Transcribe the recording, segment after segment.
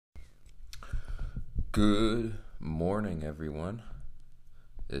Good morning, everyone.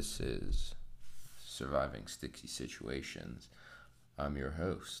 This is Surviving Sticky Situations. I'm your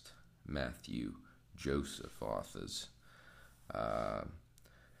host, Matthew Joseph Authors. Wow,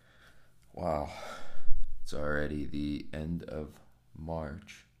 it's already the end of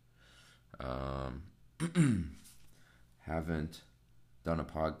March. Haven't done a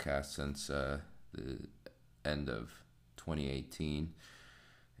podcast since the end of 2018,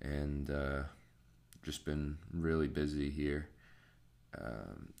 and just been really busy here.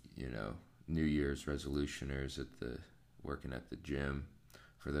 New Year's resolutioners working at the gym.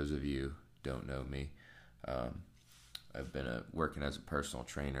 For those of you who don't know me, I've been working as a personal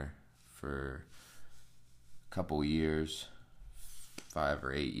trainer for a couple years, 5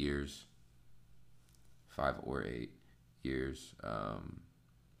 or 8 years.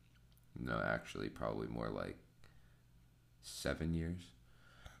 Actually, probably more like 7 years.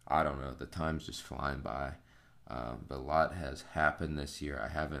 I don't know. The time's just flying by. But a lot has happened this year. I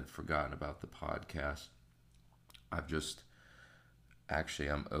haven't forgotten about the podcast. I'm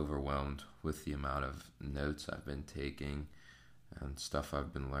overwhelmed with the amount of notes I've been taking and stuff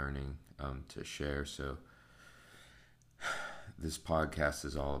I've been learning to share. So this podcast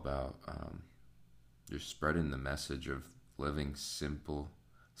is all about just spreading the message of living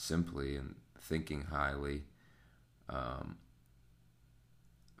simply and thinking highly.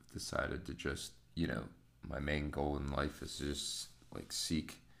 Decided to just, my main goal in life is just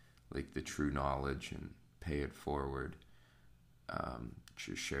seek the true knowledge and pay it forward,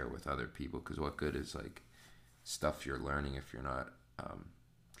 to share with other people. Because what good is stuff you're learning if you're not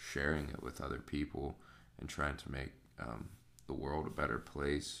sharing it with other people and trying to make the world a better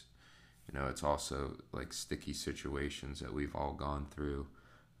place. It's also sticky situations that we've all gone through.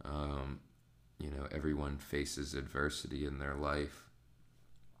 Everyone faces adversity in their life,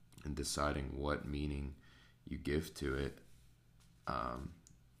 and deciding what meaning you give to it,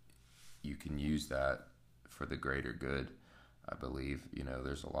 you can use that for the greater good, I believe.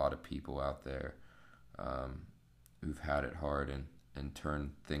 There's a lot of people out there who've had it hard and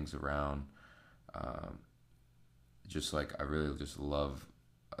turned things around. I really just love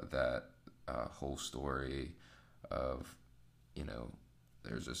that whole story of,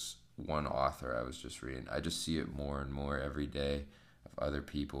 there's this one author I was just reading. I just see it more and more every day, of other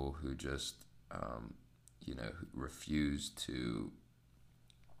people who just, who refuse to,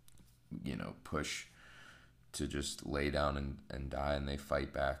 push to just lay down and die, and they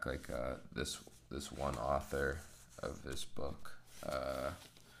fight back. This one author of this book, I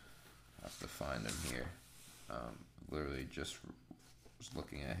have to find him here. Literally just was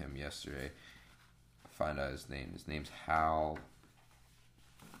looking at him yesterday. Find out his name. His name's Hal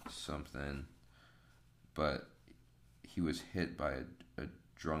something, but he was hit by a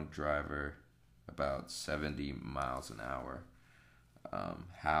drunk driver about 70 miles an hour.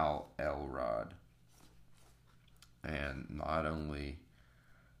 Hal Elrod. And not only,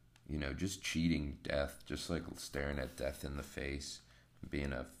 just cheating death, just staring at death in the face,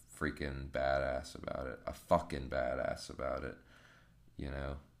 being a freaking badass about it, a fucking badass about it.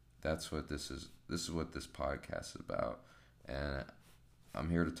 That's what this is. This is what this podcast is about. And I'm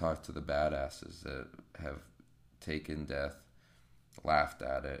here to talk to the badasses that have taken death, laughed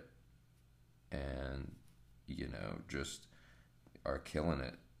at it, and just are killing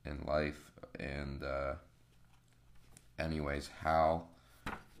it in life. And anyways, Hal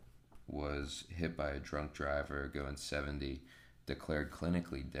was hit by a drunk driver going 70, declared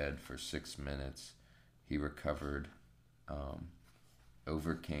clinically dead for 6 minutes. He recovered,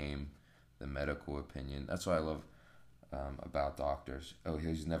 overcame the medical opinion. That's what I love about doctors. Oh,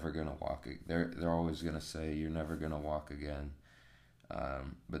 he's never gonna walk. They're always gonna say you're never gonna walk again.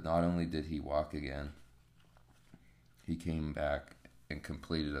 But not only did he walk again, he came back and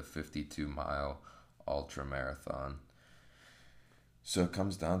completed a 52-mile ultra marathon. So it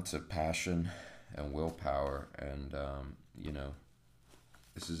comes down to passion and willpower, and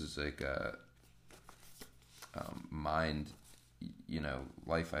this is a mind.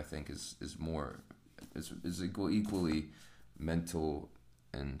 Life, I think, is more is equally mental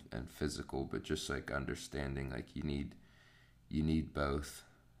and physical, but just understanding you need both,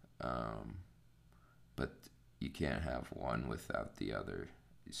 but you can't have one without the other.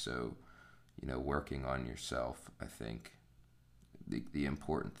 So working on yourself, I think the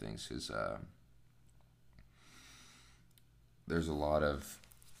important things is there's a lot of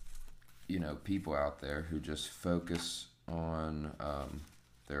people out there who just focus on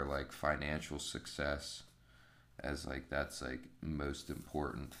their financial success as that's most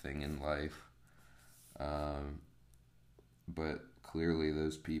important thing in life, but clearly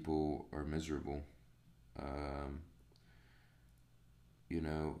those people are miserable. Um, you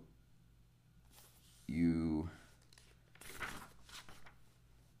know, you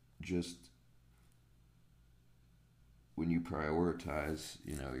just, when you prioritize,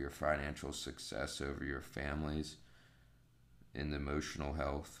 your financial success over your family's and emotional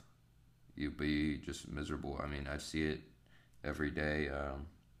health, you'll be just miserable. I mean, I see it every day.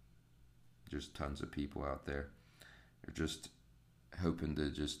 Just tons of people out there. They're just hoping to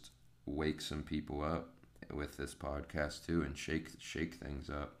just wake some people up with this podcast too, and shake things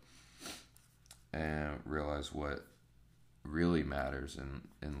up, and realize what really matters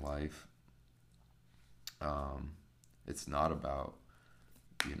in life. It's not about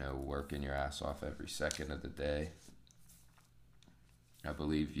working your ass off every second of the day. I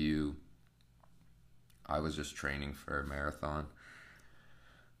believe I was just training for a marathon,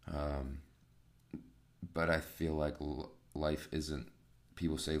 but I feel like life isn't.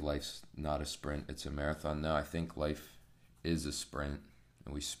 People say life's not a sprint; it's a marathon. No, I think life is a sprint,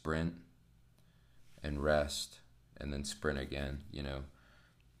 and we sprint and rest, and then sprint again.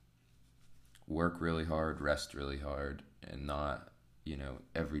 Work really hard, rest really hard, and not.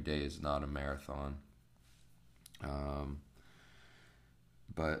 Every day is not a marathon.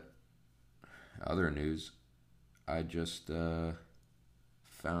 But other news, I just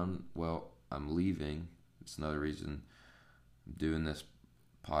found. Well, I'm leaving. It's another reason I'm doing this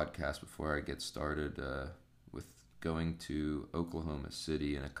podcast before I get started with going to Oklahoma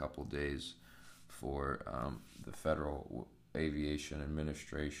City in a couple days for the Federal Aviation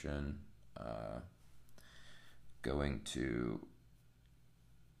Administration. Going to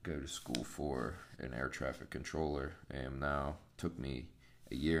go to school for an air traffic controller. I am now. Took me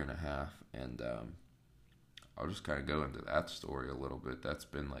a year and a half, and I'll just kind of go into that story a little bit. That's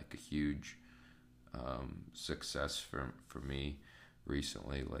been like a huge success for me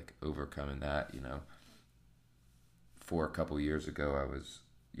recently, like overcoming that. For a couple years ago, I was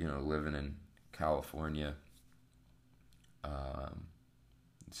living in California,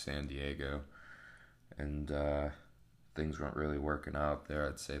 San Diego, and things weren't really working out there.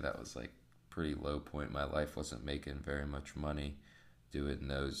 I'd say that was like pretty low point. My life wasn't making very much money doing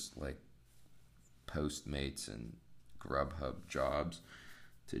those like Postmates and Grubhub jobs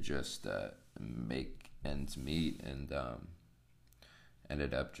to just make ends meet, and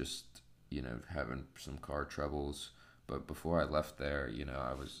ended up just having some car troubles. But before I left there,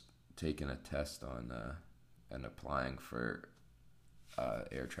 I was taking a test on and applying for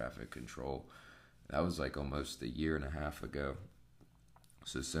air traffic control. That was like almost a year and a half ago.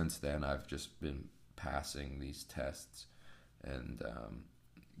 So since then, I've just been passing these tests and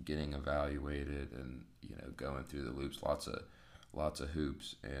getting evaluated, and going through the loops, lots of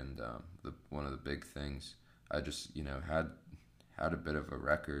hoops. And one of the big things, I just had a bit of a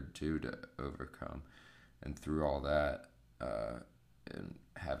record too to overcome, and through all that, and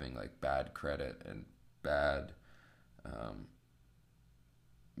having like bad credit and bad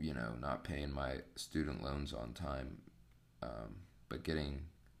not paying my student loans on time, but getting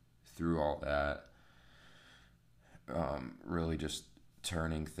through all that, really just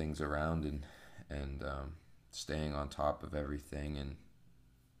turning things around, and staying on top of everything, and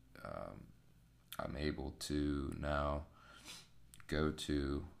I'm able to now go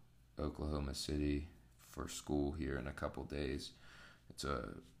to Oklahoma City for school here in a couple days. It's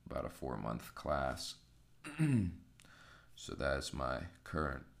about a 4-month class. So that is my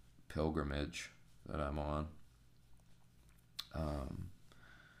current pilgrimage that I'm on.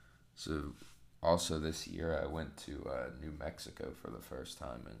 So also this year I went to New Mexico for the first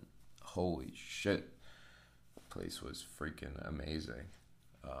time, and holy shit, the place was freaking amazing.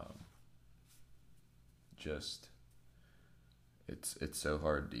 Just it's so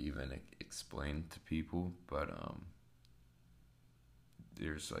hard to even explain to people, but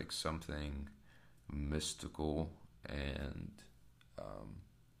there's like something mystical and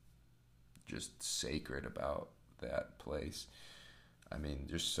just sacred about that place. I mean,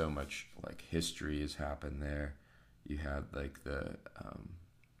 there's so much like history has happened there. You had like the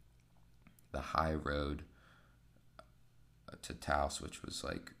high road to Taos, which was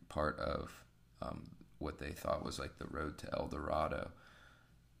like part of what they thought was like the road to El Dorado,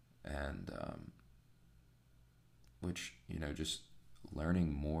 and which just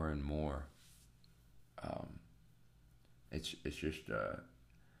learning more and more. It's just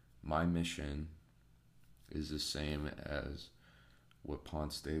my mission is the same as what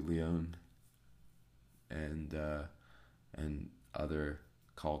Ponce de Leon and other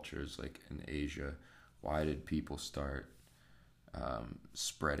cultures like in Asia. Why did people start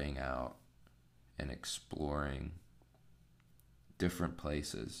spreading out and exploring different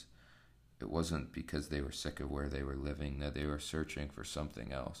places? it wasn't because they were sick of where they were living, that they were searching for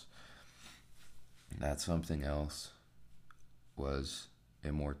something else. And that something else was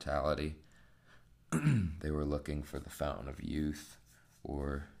immortality. They were looking for the fountain of youth,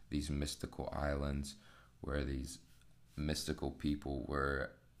 or these mystical islands where these mystical people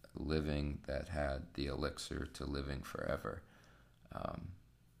were living that had the elixir to living forever. Um,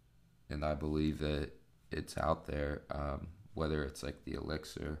 and I believe that it's out there, whether it's like the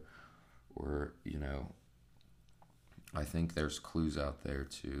elixir or, I think there's clues out there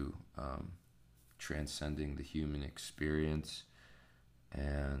to transcending the human experience,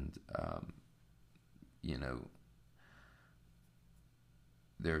 and you know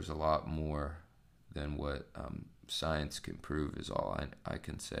there's a lot more than what science can prove, is all I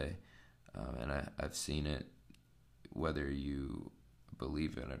can say. And I've seen it, whether you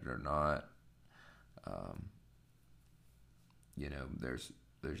believe in it or not. um,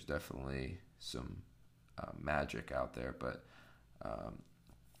 there's definitely some magic out there, but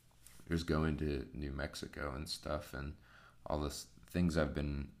there's going to New Mexico and stuff, and all this things I've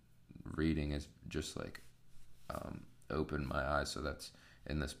been reading is just like opened my eyes. So that's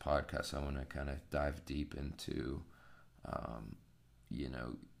in this podcast. I want to kind of dive deep into,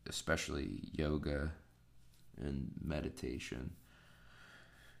 especially yoga and meditation,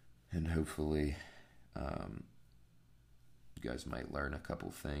 and hopefully, you guys might learn a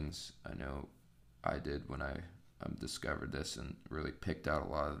couple things. I know I did when I discovered this, and really picked out a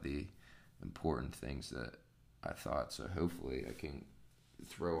lot of the important things that I thought. So hopefully I can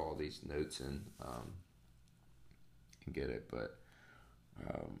throw all these notes in and get it. But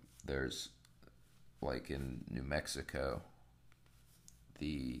there's, like in New Mexico,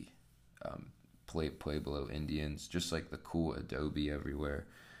 the Pueblo Indians, just like the cool adobe everywhere,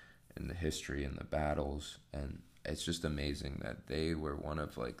 and the history and the battles. And it's just amazing that they were one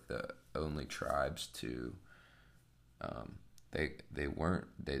of like the only tribes to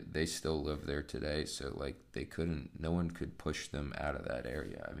they still live there today. So like no one could push them out of that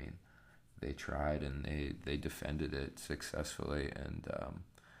area. I mean, they tried, and they defended it successfully, and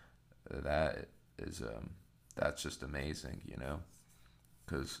that is that's just amazing,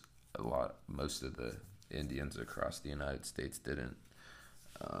 because most of the Indians across the United States didn't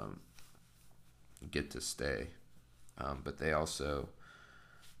get to stay, but they also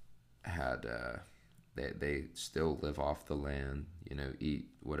had they still live off the land, eat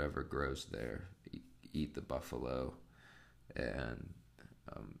whatever grows there, eat the buffalo, and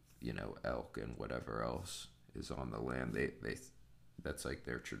elk and whatever else is on the land. They that's like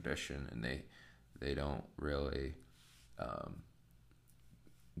their tradition, and they don't really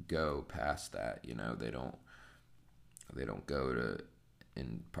go past that. They don't go to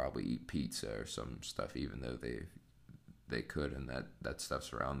and probably eat pizza or some stuff, even though they could, and that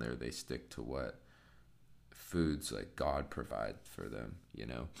stuff's around there. They stick to what foods like God provide for them,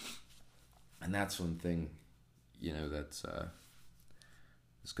 and that's one thing, that's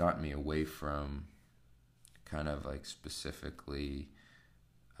has gotten me away from kind of like specifically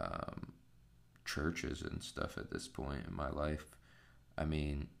churches and stuff at this point in my life. I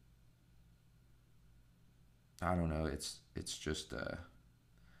mean, I don't know. It's just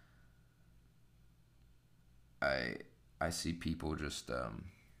I see people just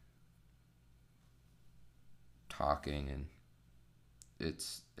talking, and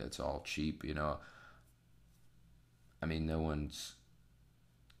it's all cheap, I mean, no one's.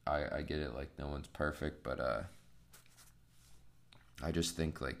 I get it. Like, no one's perfect, but I just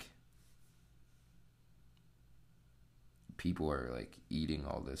think like people are like eating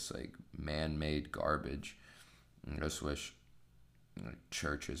all this like man-made garbage. And I just wish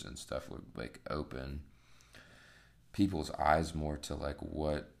churches and stuff would like open people's eyes more to like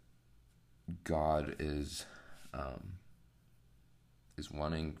what God is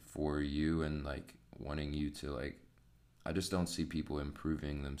wanting for you, and like wanting you to like. I just don't see people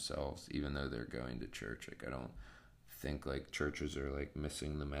improving themselves even though they're going to church. Like, I don't think like churches are like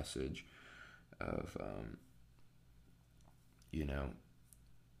missing the message of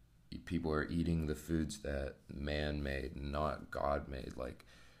people are eating the foods that man made, not God made. Like,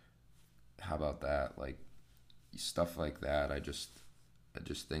 how about that? Like, stuff like that. I just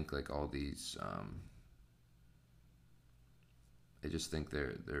think like all these I just think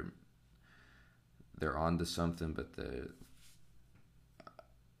they're onto something, but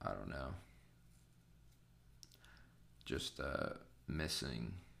I don't know, just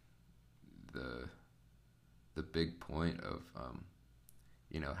missing the big point of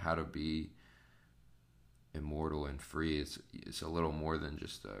how to be immortal and free. It's a little more than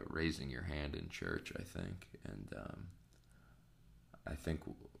just raising your hand in church, I think. And I think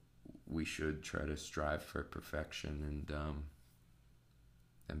we should try to strive for perfection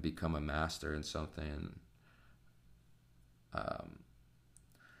and become a master in something. Um,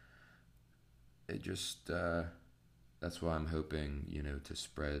 it just that's why I'm hoping, to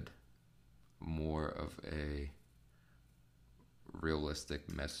spread more of a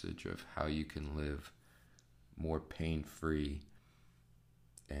realistic message of how you can live more pain free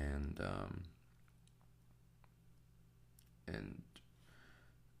and and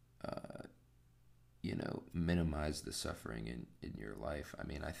minimize the suffering in your life. I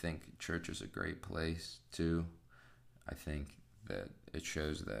mean, I think church is a great place too. I think that it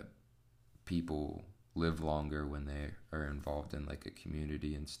shows that people live longer when they are involved in like a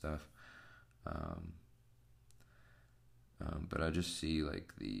community and stuff. Um, but I just see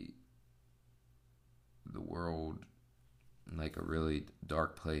like the world in like a really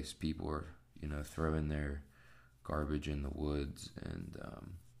dark place. People are throwing their garbage in the woods, and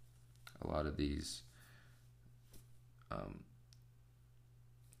a lot of these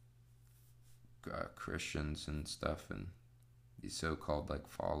Christians and stuff, and these so-called like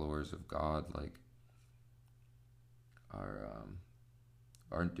followers of God, like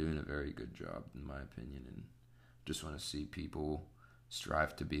aren't doing a very good job, in my opinion. And just want to see people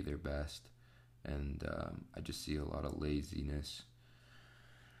strive to be their best. And I just see a lot of laziness,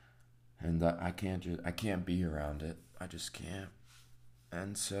 and I can't be around it. I just can't.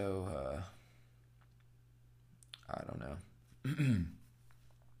 And so I don't know.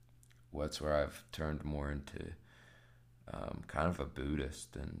 What's where I've turned more into kind of a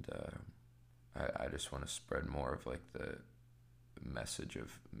Buddhist, and I just want to spread more of like the message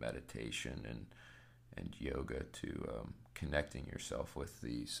of meditation and yoga to connecting yourself with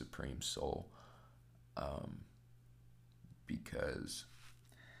the Supreme Soul, because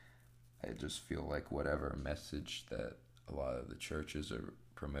I just feel like whatever message that a lot of the churches are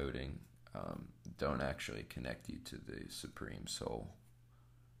promoting don't actually connect you to the Supreme Soul.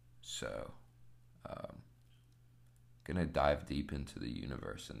 So, gonna dive deep into the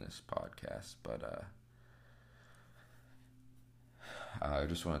universe in this podcast, but I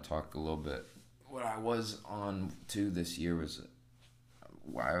just want to talk a little bit. What I was on to this year was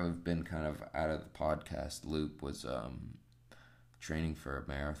why I've been kind of out of the podcast loop was training for a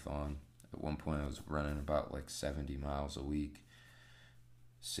marathon. At one point, I was running about like 70 miles a week,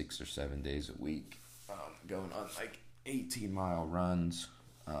 6 or 7 days a week, going on like 18-mile runs.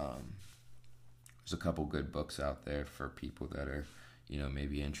 There's a couple good books out there for people that are,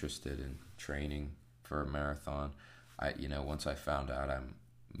 maybe interested in training for a marathon. Once I found out I'm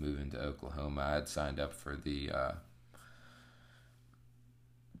moving to Oklahoma, I had signed up for the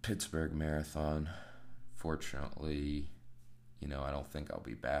Pittsburgh Marathon. Fortunately, I don't think I'll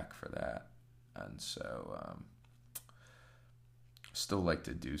be back for that. And so, still like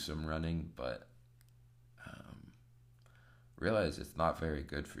to do some running, but realize it's not very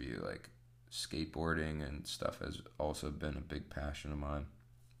good for you. Like skateboarding and stuff has also been a big passion of mine.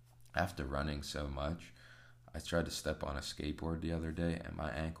 After running so much, I tried to step on a skateboard the other day, and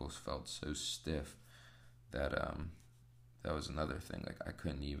my ankles felt so stiff that that was another thing. Like I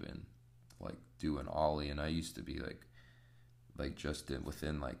couldn't even like do an ollie, and I used to be like just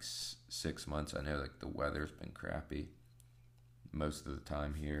within like 6 months. I know like the weather's been crappy most of the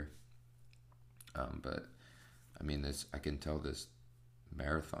time here, but I mean I can tell this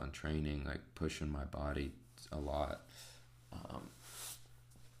marathon training, like pushing my body a lot,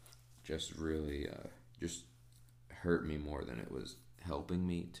 just really just hurt me more than it was helping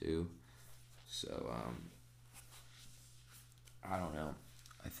me too. So I don't know.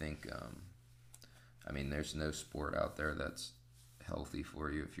 I think there's no sport out there that's healthy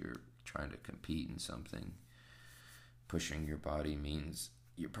for you if you're trying to compete in something. Pushing your body means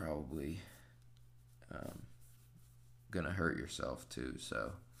you're probably gonna hurt yourself too.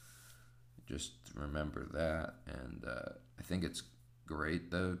 So just remember that. And I think it's great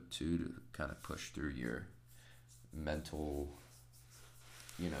though too to kind of push through your mental,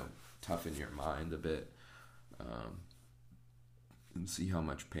 toughen your mind a bit, and see how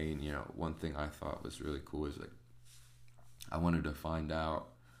much pain. One thing I thought was really cool is like I wanted to find out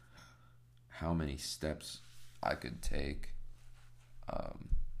how many steps I could take,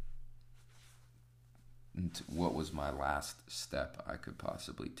 what was my last step I could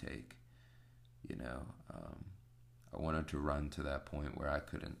possibly take. I wanted to run to that point where I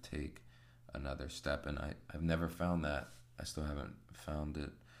couldn't take another step, and I've never found that. I still haven't found it.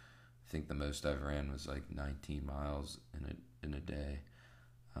 I think the most I've ran was like 19 miles in a day,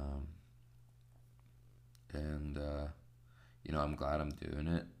 and I'm glad I'm doing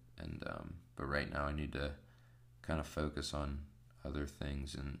it. And but right now I need to kind of focus on other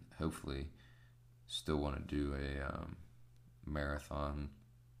things, and hopefully still want to do a marathon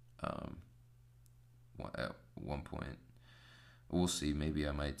um, at one point. We'll see. Maybe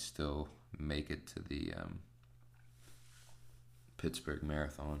I might still make it to the Pittsburgh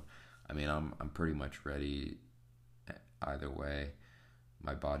Marathon. I mean, I'm pretty much ready either way.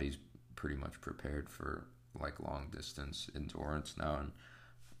 My body's pretty much prepared for like long distance endurance now, and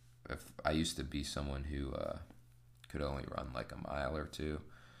if I used to be someone who could only run like a mile or two,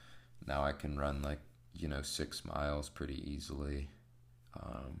 now I can run like 6 miles pretty easily.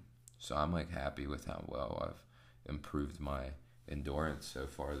 So I'm like happy with how well I've improved my endurance so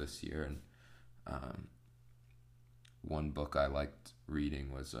far this year. And one book I liked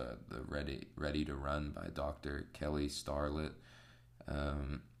reading was the Ready to Run by Dr. Kelly Starlett.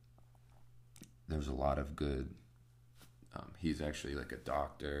 There's a lot of good. He's actually like a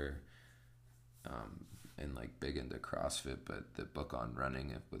doctor, and like big into CrossFit, but the book on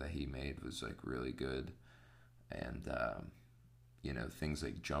running that he made was like really good. And things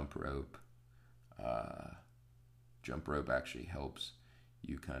like jump rope. Jump rope actually helps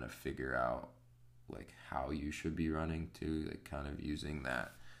you kind of figure out like how you should be running too, like kind of using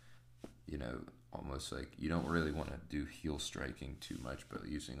that, almost like you don't really want to do heel striking too much, but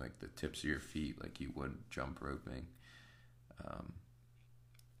using like the tips of your feet like you would jump roping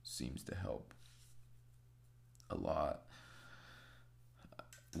seems to help a lot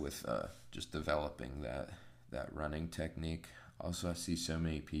with just developing that running technique. Also, I see so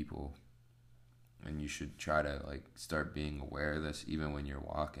many people, and you should try to like start being aware of this even when you're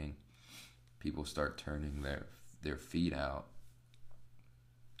walking. People start turning their feet out,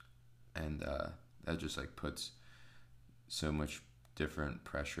 and that just like puts so much different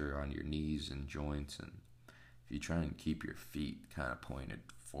pressure on your knees and joints. And if you try and keep your feet kind of pointed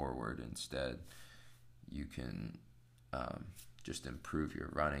forward instead, you can just improve your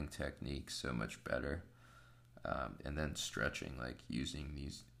running technique so much better. And then stretching, like using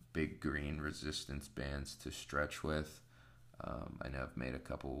these big green resistance bands to stretch with. I know I've made a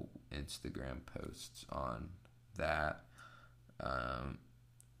couple Instagram posts on that.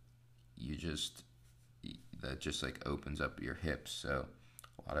 That just like opens up your hips. So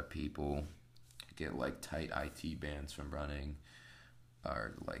a lot of people get like tight IT bands from running,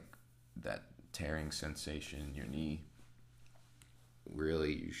 or like that tearing sensation in your knee.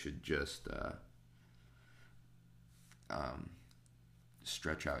 Really, you should just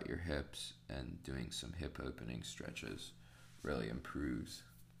stretch out your hips, and doing some hip opening stretches really improves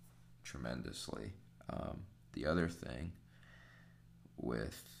tremendously. The other thing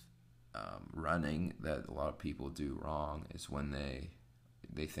with running that a lot of people do wrong is when they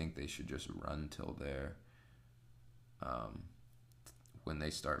think they should just run till they're when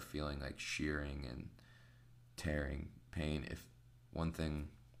they start feeling like shearing and tearing pain. If one thing,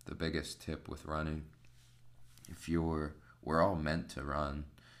 the biggest tip with running, we're all meant to run.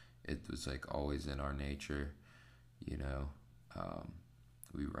 It was like always in our nature,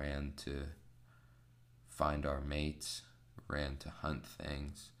 we ran to find our mates, ran to hunt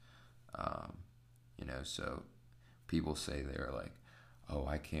things, so people say they're like, oh,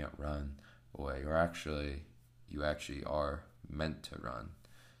 I can't run. Boy, you actually are meant to run.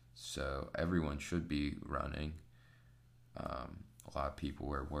 So everyone should be running. A lot of people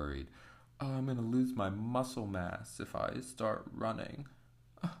were worried, oh, I'm going to lose my muscle mass if I start running.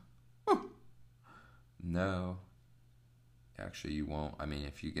 No, actually you won't. I mean,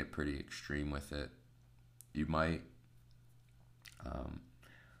 if you get pretty extreme with it, you might.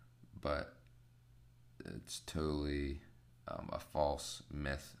 But it's totally a false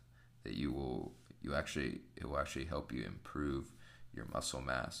myth that it will actually help you improve your muscle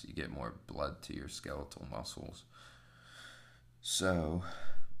mass. You get more blood to your skeletal muscles. So,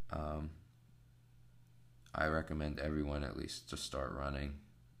 I recommend everyone at least to start running,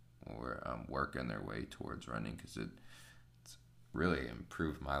 or working their way towards running, because it's really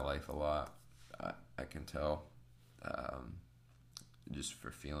improved my life a lot. I can tell, just for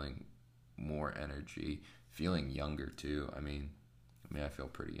feeling more energy, feeling younger too. I mean, I feel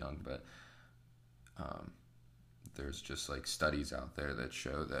pretty young, but there's just like studies out there that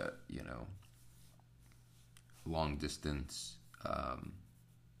show that long distance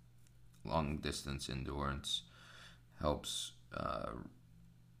endurance helps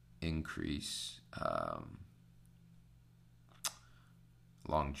increase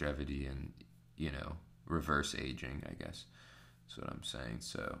longevity and reverse aging, I guess that's what I'm saying.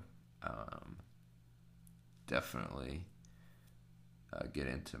 So definitely get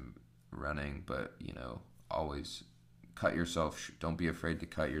into running, but always cut yourself don't be afraid to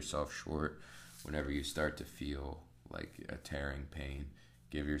cut yourself short whenever you start to feel like a tearing pain.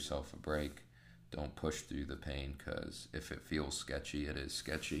 Give yourself a break. Don't push through the pain, because if it feels sketchy, it is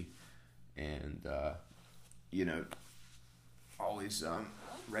sketchy. And, you know, always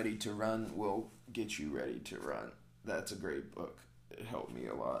Ready to Run will get you ready to run. That's a great book. It helped me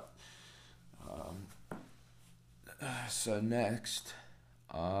a lot. So next,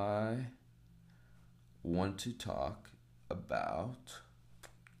 I want to talk about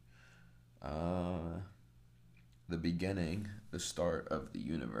the beginning, the start of the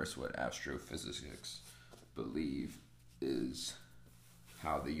universe, what astrophysicists believe is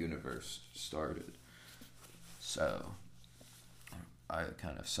how the universe started. So I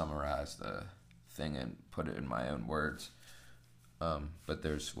kind of summarized the thing and put it in my own words. But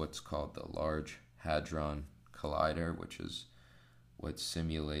there's what's called the Large Hadron Collider, which is what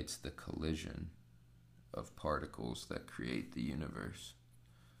simulates the collision of particles that create the universe.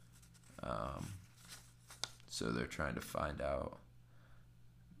 So they're trying to find out,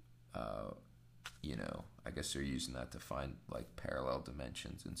 I guess they're using that to find like parallel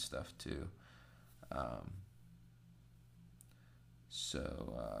dimensions and stuff too.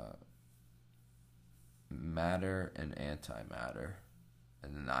 Matter and antimatter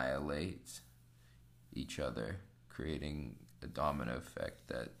annihilate each other, creating a domino effect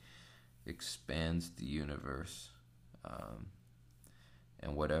that expands the universe,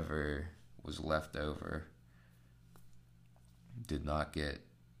 and whatever was left over did not get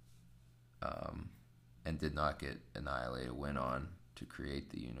annihilated, went on to create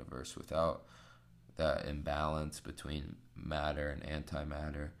the universe. Without that imbalance between matter and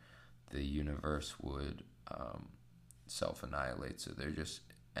antimatter, the universe would self-annihilate. So there just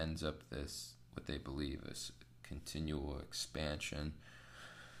ends up this, what they believe is continual expansion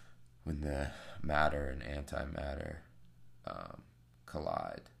when the matter and antimatter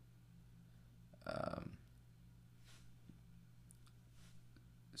collide.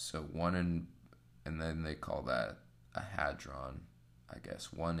 And then they call that a hadron. I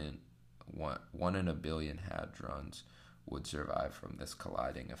guess one in a billion hadrons would survive from this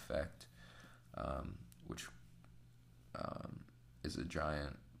colliding effect, which is a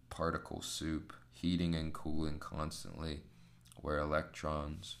giant particle soup, heating and cooling constantly, where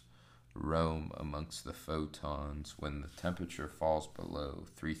electrons roam amongst the photons. When the temperature falls below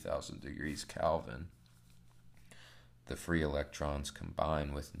 3,000 degrees Kelvin, the free electrons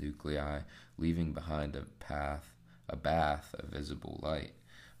combine with nuclei, leaving behind a bath of visible light,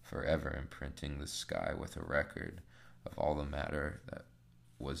 forever imprinting the sky with a record of all the matter that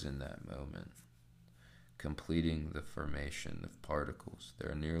was in that moment, completing the formation of particles.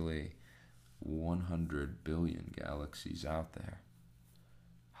 There are nearly 100 billion galaxies out there.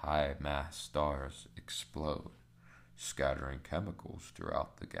 High mass stars explode, scattering chemicals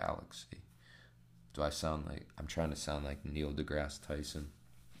throughout the galaxy. Do I sound like I'm trying to sound like Neil deGrasse Tyson?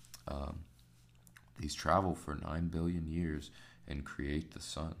 These travel for 9 billion years and create the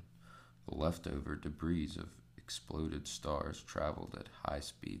sun. The leftover debris of exploded stars traveled at high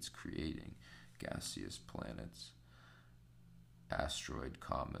speeds, creating gaseous planets, asteroid,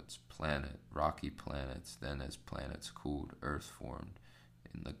 comets, rocky planets. Then, as planets cooled, Earth formed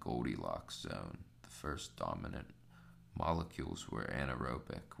in the Goldilocks zone. The first dominant molecules were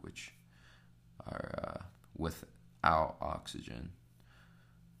anaerobic, which are without oxygen,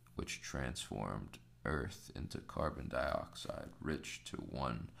 which transformed Earth into carbon dioxide, rich to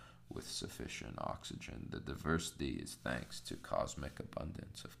one with sufficient oxygen. The diversity is thanks to cosmic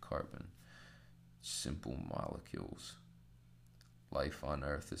abundance of carbon, simple molecules. Life on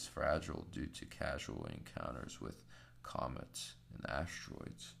Earth is fragile due to casual encounters with comets and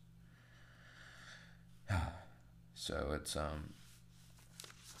asteroids. So it's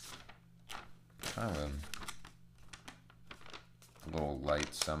kind of a little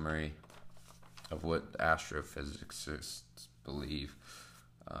light summary of what astrophysicists believe.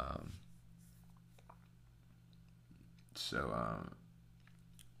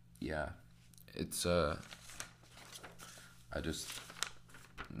 It's I just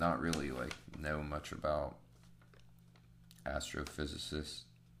not really like know much about astrophysicists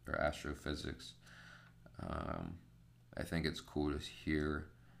or astrophysics. I think it's cool to hear,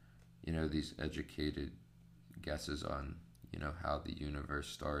 these educated guesses on, how the universe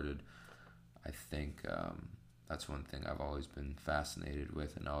started. I think that's one thing I've always been fascinated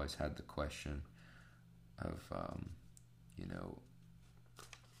with, and always had the question of,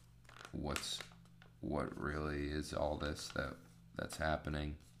 what really is all this that's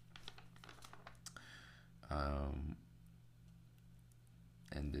happening. And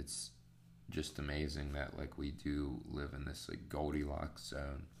it's just amazing that we do live in this Goldilocks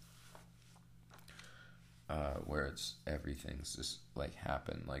zone. where it's everything's just like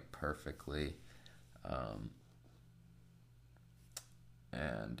happened like perfectly,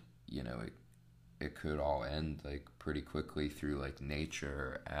 and it could all end like pretty quickly through like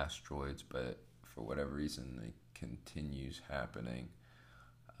nature or asteroids, but for whatever reason it continues happening.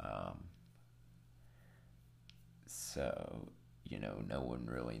 So no one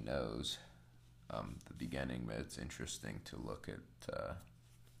really knows the beginning, but it's interesting to look at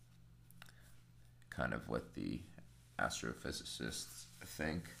kind of what the astrophysicists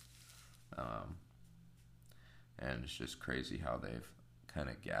think. And it's just crazy how they've kind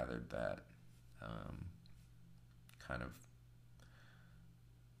of gathered that kind of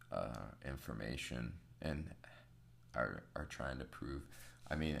information and are trying to prove.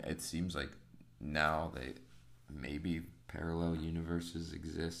 I mean, it seems like now they maybe parallel universes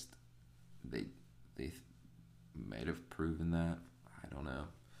exist. They might have proven that. I don't know.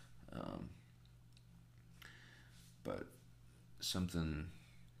 But something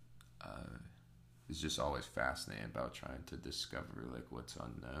is just always fascinating about trying to discover like what's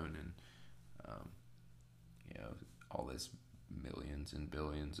unknown, and all this millions and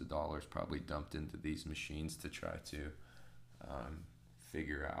billions of dollars probably dumped into these machines to try to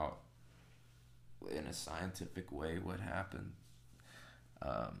figure out in a scientific way what happened.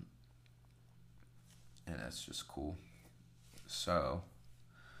 And that's just cool. So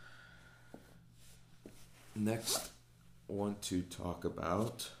next I want to talk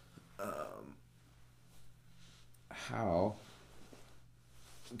about how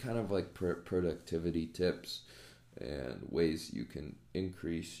kind of like productivity tips and ways you can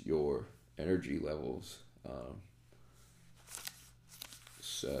increase your energy levels.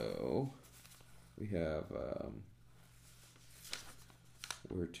 So we have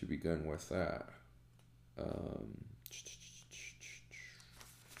where to begin with that.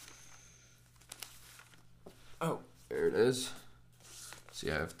 Oh, there it is.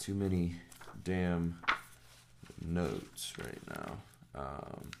 See, I have too many damn notes right now.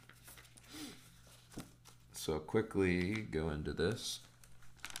 So quickly go into this.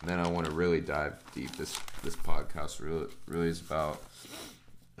 And then I want to really dive deep. This podcast really is about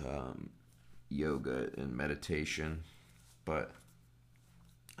yoga and meditation. But,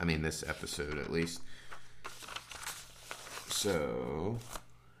 I mean, this episode at least. So,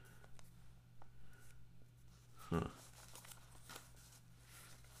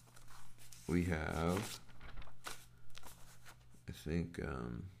 we have, I think,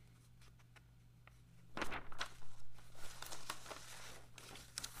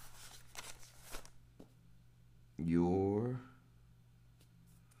 your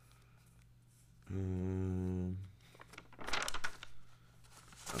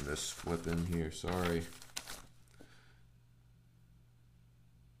I'm just flipping here, sorry.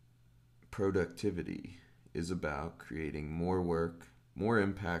 Productivity is about creating more work, more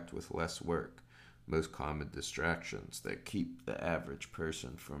impact with less work. Most common distractions that keep the average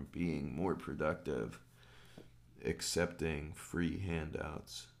person from being more productive: accepting free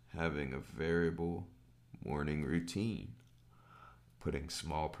handouts, having a variable morning routine, putting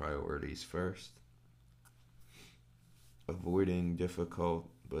small priorities first, avoiding difficult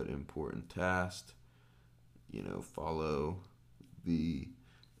but important tasks, follow the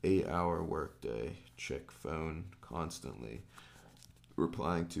 8-hour workday, check phone constantly,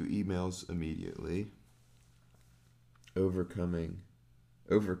 replying to emails immediately, overcommitting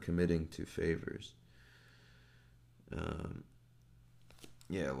to favors. A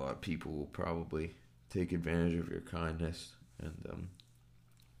lot of people will probably take advantage of your kindness, and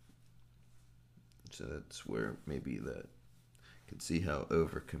so that's where maybe that you can see how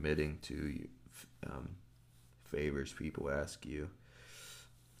overcommitting to favors people ask you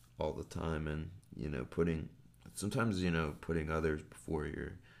all the time, and putting others before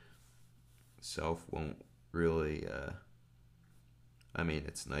yourself won't really I mean,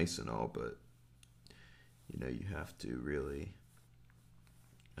 it's nice and all, but you have to really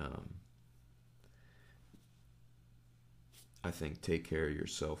I think take care of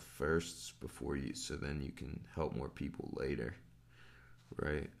yourself first so then you can help more people later,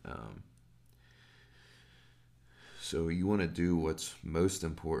 right? So you want to do what's most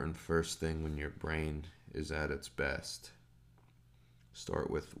important first thing when your brain is at its best. Start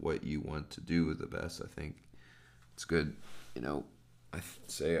with what you want to do the best. I think it's good. I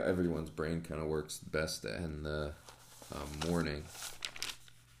say everyone's brain kind of works best in the morning.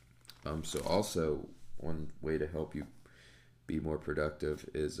 So also one way to help you be more productive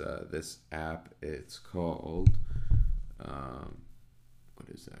is this app. It's called what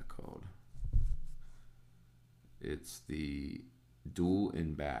is that called? It's the Dual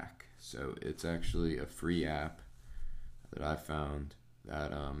and Back. So it's actually a free app that I found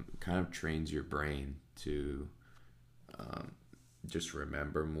that kind of trains your brain to um, just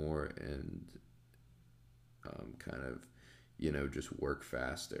remember more and kind of, just work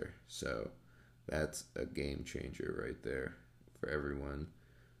faster. So that's a game changer right there for everyone.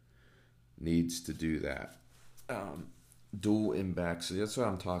 Needs to do that. Dual impact. So that's what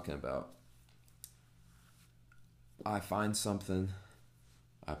I'm talking about. I find something,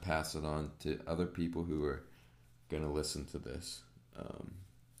 I pass it on to other people who are gonna listen to this,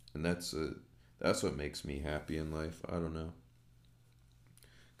 and that's what makes me happy in life. I don't know,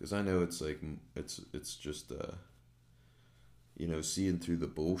 because I know it's like it's just seeing through the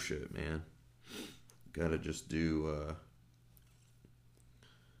bullshit, man. Gotta just do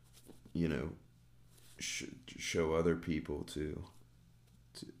you know show other people to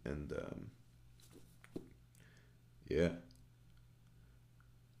and yeah.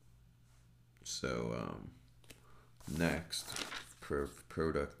 So next,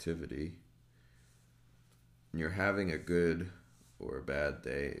 productivity. When you're having a good or a bad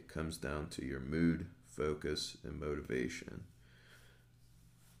day, it comes down to your mood, focus, and motivation.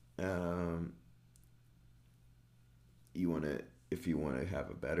 Um, if you want to have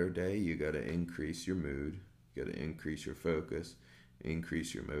a better day, you got to increase your mood, you got to increase your focus,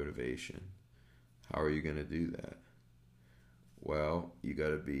 increase your motivation. How are you going to do that? Well, you got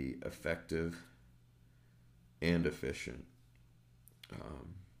to be effective and efficient,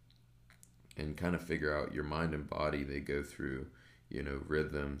 um, and kind of figure out your mind and body. They go through,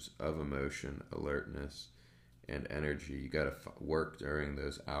 rhythms of emotion, alertness, and energy. You got to work during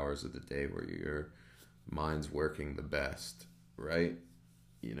those hours of the day where your mind's working the best, right?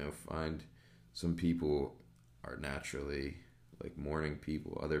 Find some people are naturally like morning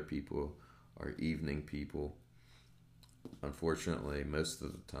people, other people are evening people. Unfortunately, most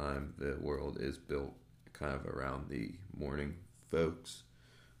of the time, the world is built kind of around the morning folks.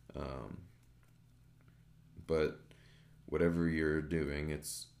 Um, but whatever you're doing,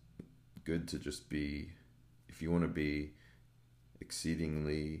 it's good to just be, if you want to be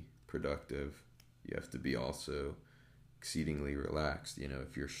exceedingly productive, you have to be also exceedingly relaxed.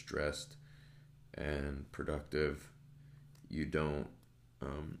 If you're stressed and productive, you don't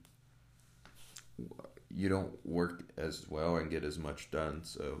um, you don't work as well and get as much done.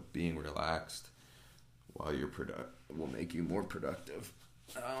 So being relaxed while you're will make you more productive.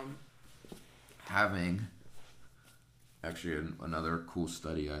 Having actually another cool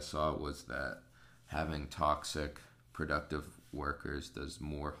study I saw was that having toxic productive workers does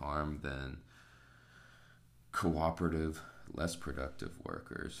more harm than cooperative, less productive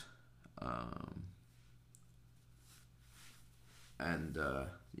workers. And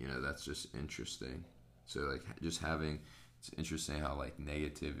that's just interesting. So like just having, it's interesting how like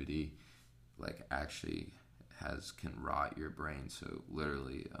negativity like actually can rot your brain. So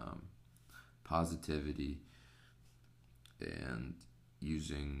literally positivity and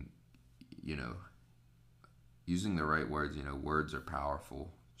using you know using the right words. Words are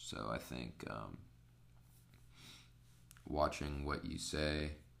powerful. So I think watching what you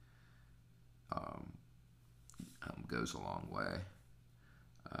say goes a long way.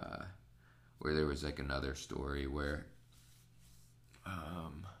 Where there was like another story where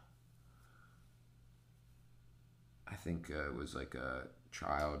I think it was like a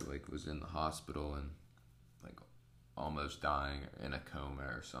child like was in the hospital and like almost dying in a coma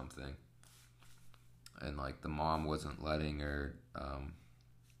or something, and like the mom wasn't letting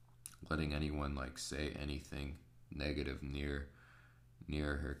anyone like say anything negative near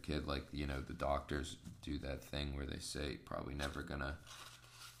her kid. Like the doctors do that thing where they say probably never gonna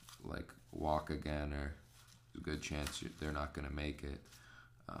like walk again, or there's a good chance they're not gonna make it.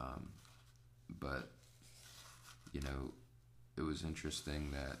 But it was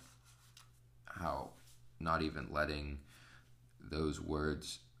interesting that how not even letting those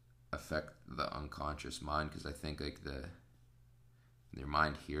words affect the unconscious mind, because I think like your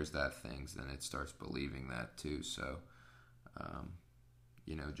mind hears that things, then it starts believing that too. So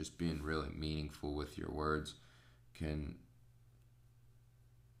just being really meaningful with your words can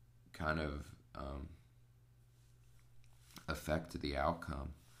kind of affect the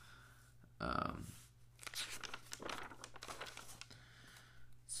outcome.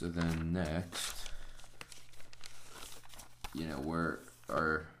 So then next, where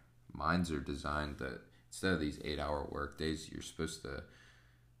our minds are designed that instead of these 8-hour work days,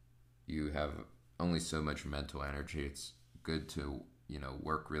 you have only so much mental energy. It's good to,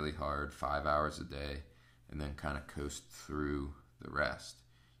 work really hard 5 hours a day and then kind of coast through the rest.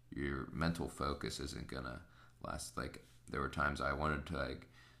 Your mental focus isn't gonna last. Like there were times I wanted to like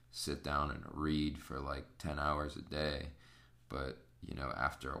sit down and read for like 10 hours a day, but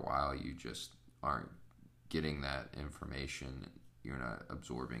after a while you just aren't getting that information. You're not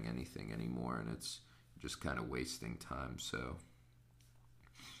absorbing anything anymore, and it's just kind of wasting time. So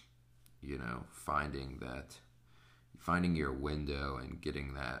finding your window and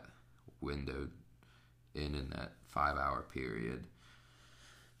getting that window in that 5 hour period,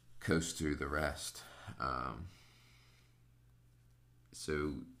 coast through the rest.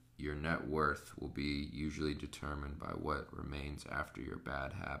 So your net worth will be usually determined by what remains after your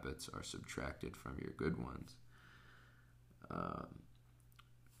bad habits are subtracted from your good ones.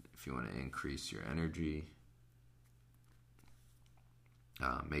 If you want to increase your energy,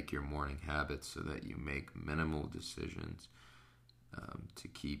 make your morning habits so that you make minimal decisions to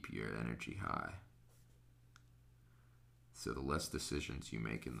keep your energy high. So the less decisions you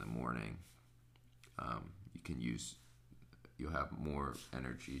make in the morning, you'll have more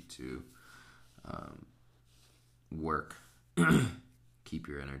energy to work, keep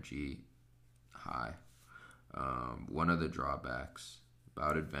your energy high. One of the drawbacks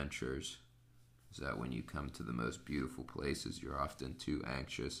about adventures is that when you come to the most beautiful places, you're often too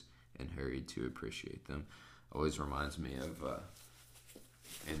anxious and hurried to appreciate them. Always reminds me of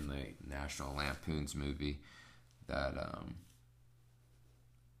in the National Lampoon's movie that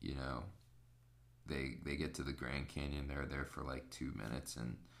they get to the Grand Canyon. They're there for like 2 minutes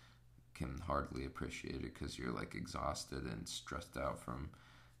and can hardly appreciate it because you're like exhausted and stressed out from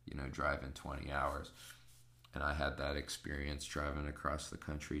driving 20 hours. And I had that experience driving across the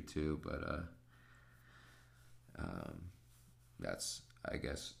country too, but that's, I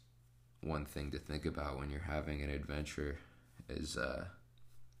guess, one thing to think about when you're having an adventure is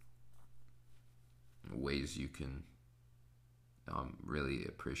ways you can really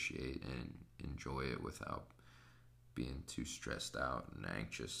appreciate and enjoy it without being too stressed out and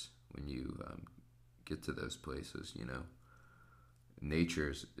anxious when you get to those places.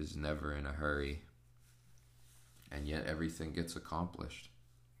 Nature is never in a hurry, and yet everything gets accomplished.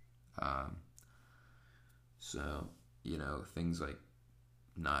 So things like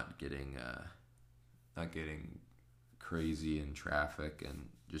not getting crazy in traffic and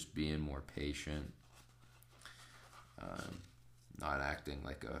just being more patient, not acting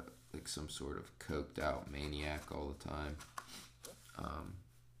like some sort of coked out maniac all the time.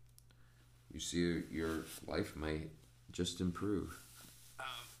 You see, your life might just improve.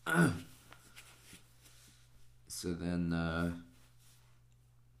 So then,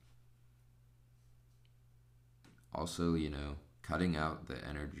 also, cutting out the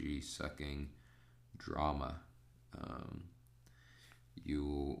energy sucking drama.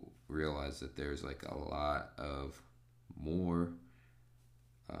 You'll realize that there's like a lot of more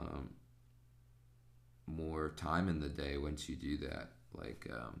time in the day once you do that. Like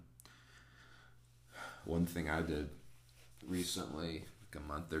one thing I did recently, like a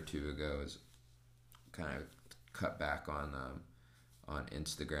month or two ago, is kind of cut back on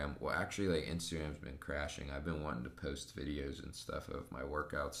Instagram. Well, actually, like Instagram's been crashing. I've been wanting to post videos and stuff of my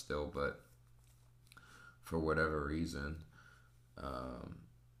workouts still, but for whatever reason,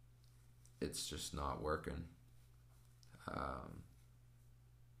 it's just not working.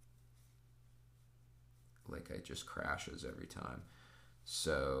 Like it just crashes every time.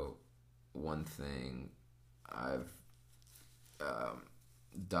 So one thing I've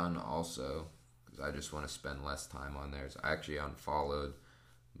done also, because I just want to spend less time on there, is I actually unfollowed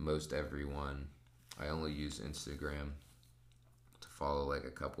most everyone. I only use Instagram to follow like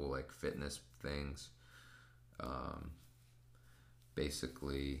a couple like fitness things.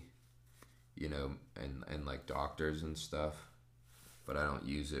 Basically, and like doctors and stuff, but I don't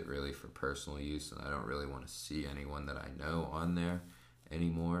use it really for personal use, and I don't really want to see anyone that I know on there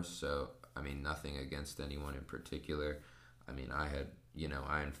anymore. So, I mean, nothing against anyone in particular. I mean, I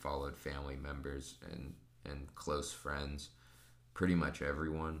unfollowed family members and close friends, pretty much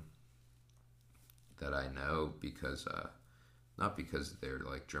everyone that I know, because not because they're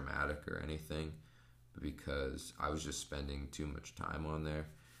like dramatic or anything, but because I was just spending too much time on there.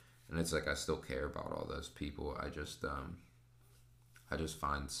 And it's like I still care about all those people. I just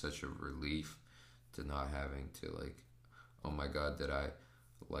find such a relief to not having to like, oh my God, did I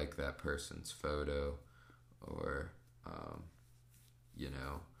like that person's photo, or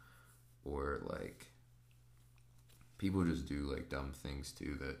or like people just do like dumb things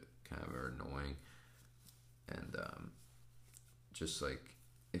too that kind of are annoying. And just like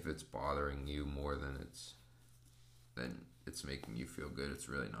if it's bothering you more than it's making you feel good, it's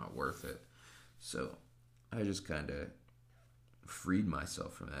really not worth it. So I just kind of freed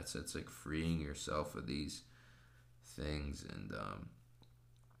myself from that. So it's like freeing yourself of these things, and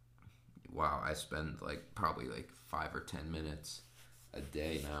wow, I spend like probably like 5 or 10 minutes a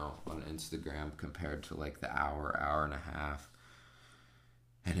day now on Instagram compared to like the hour and a half,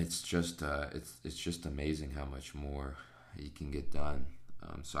 and it's just amazing how much more you can get done.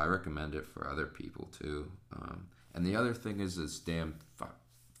 So I recommend it for other people too. And the other thing is this damn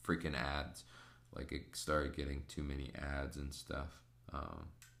freaking ads. Like it started getting too many ads and stuff.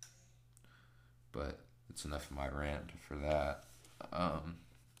 But it's enough of my rant for that.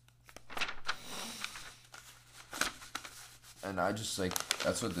 And I just like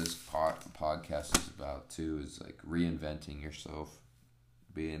that's what this podcast is about too. Is like reinventing yourself,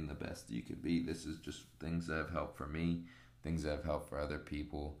 being the best you could be. This is just things that have helped for me, things that have helped for other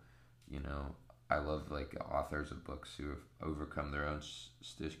people. You know, I love like authors of books who have overcome their own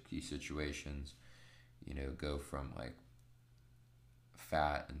sticky situations. You know, go from like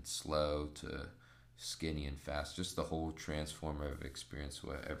fat and slow to skinny and fast. Just the whole transformative experience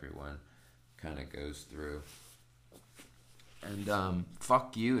what everyone kind of goes through. And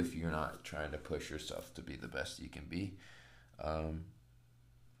fuck you if you're not trying to push yourself to be the best you can be.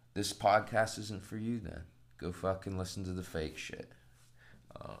 This podcast isn't for you then. Go fucking listen to the fake shit.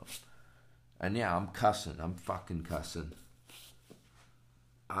 And yeah, I'm cussing. I'm fucking cussing.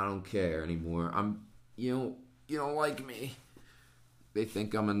 I don't care anymore. You don't like me. They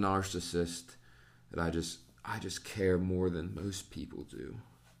think I'm a narcissist. That I just care more than most people do.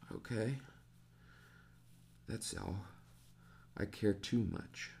 Okay? That's all. I care too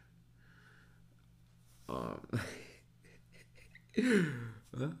much. Oh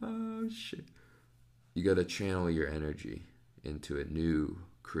shit. You gotta channel your energy into a new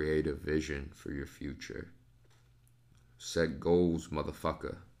creative vision for your future. Set goals,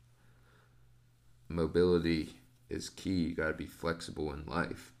 motherfucker. Mobility is key. You gotta be flexible in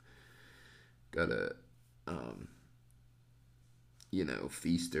life. Gotta,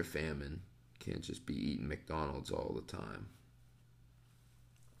 feast or famine. Can't just be eating McDonald's all the time.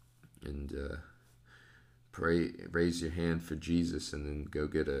 And raise your hand for Jesus, and then go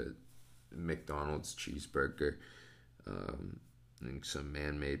get a McDonald's cheeseburger and some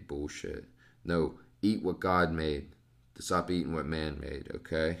man-made bullshit. No, eat what God made. Stop eating what man made,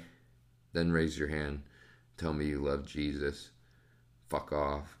 okay? Then raise your hand. Tell me you love Jesus. Fuck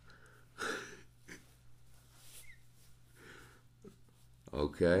off.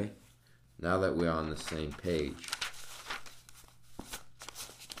 Okay? Now that we're on the same page.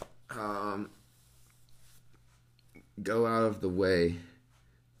 Go out of the way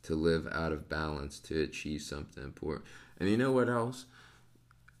to live out of balance to achieve something important. And you know what else?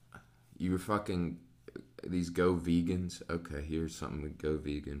 You were fucking these go vegans. Okay, here's something to go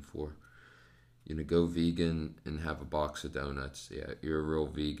vegan for. Go vegan and have a box of donuts. Yeah, you're a real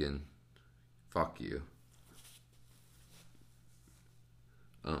vegan. Fuck you.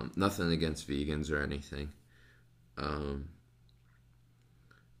 Nothing against vegans or anything.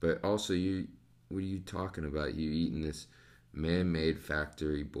 But also, what are you talking about? You eating this man-made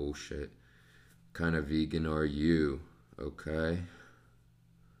factory bullshit. Kind of vegan are you, okay?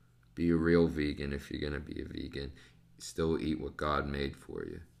 Be a real vegan if you're gonna be a vegan. Still eat what God made for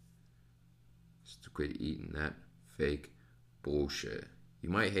you. Just quit eating that fake bullshit. You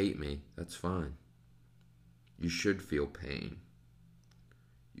might hate me, that's fine. You should feel pain.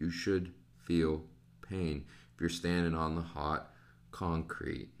 You should feel pain. If you're standing on the hot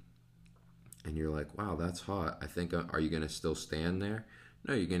concrete and you're like, wow, that's hot. Are you going to still stand there?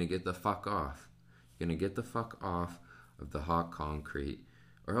 No, you're going to get the fuck off. You're going to get the fuck off of the hot concrete,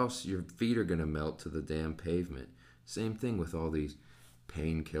 or else your feet are going to melt to the damn pavement. Same thing with all these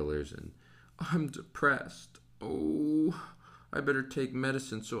painkillers and, I'm depressed. Oh, I better take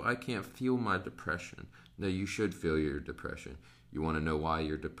medicine so I can't feel my depression. No, you should feel your depression. You want to know why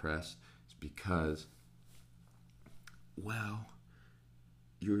you're depressed? It's because, well,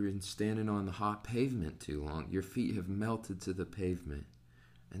 you're standing on the hot pavement too long. Your feet have melted to the pavement.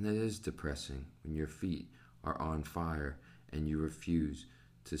 And that is depressing when your feet are on fire and you refuse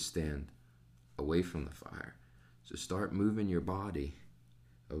to stand away from the fire. So start moving your body,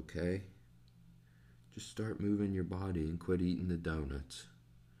 okay? Just start moving your body and quit eating the donuts,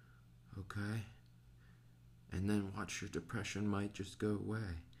 okay? And then watch your depression might just go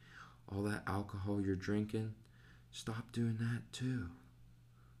away. All that alcohol you're drinking, stop doing that too.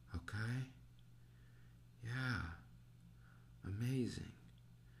 Okay? Yeah. Amazing.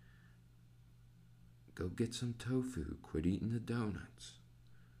 Go get some tofu. Quit eating the donuts.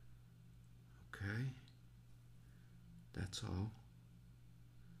 Okay? That's all.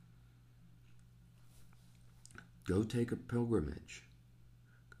 Go take a pilgrimage.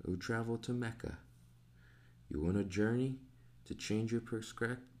 Go travel to Mecca. You want a journey to change your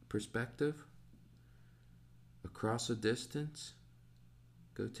perspective, across a distance,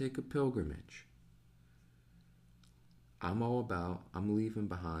 go take a pilgrimage. I'm leaving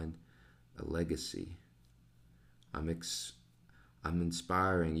behind a legacy. I'm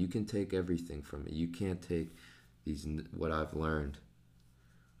inspiring. You can take everything from me. You can't take what I've learned.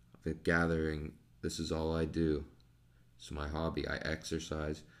 Of gathering, this is all I do. It's my hobby. I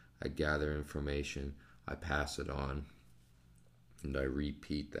exercise, I gather information, I pass it on, and I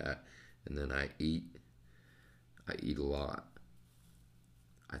repeat that. And then I eat. I eat a lot.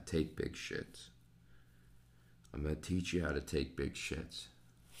 I take big shits. I'm going to teach you how to take big shits.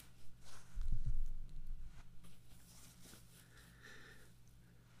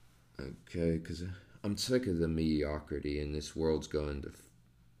 Okay, because I'm sick of the mediocrity, and this world's going to...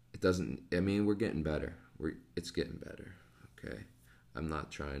 It doesn't... I mean, we're getting better. It's getting better, okay? I'm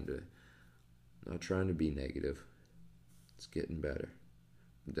not trying to be negative. It's getting better.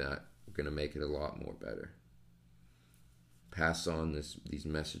 We're going to make it a lot more better. Pass on these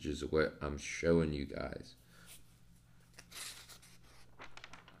messages of what I'm showing you guys.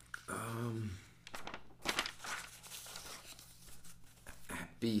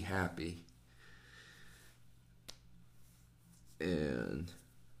 Be happy. And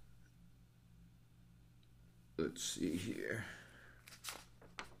let's see here.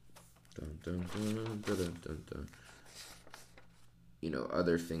 Dun, dun, dun, dun, dun, dun, dun.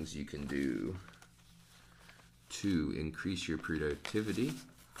 Other things you can do to increase your productivity.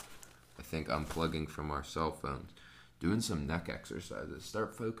 I think unplugging from our cell phones. Doing some neck exercises.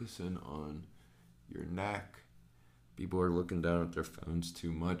 Start focusing on your neck. People are looking down at their phones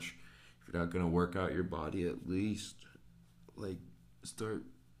too much. If you're not going to work out your body, at least start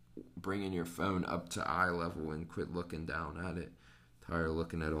bringing your phone up to eye level and quit looking down at it. Tired of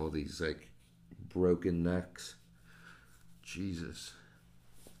looking at all these broken necks. Jesus.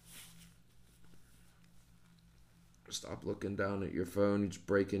 Stop looking down at your phone. It's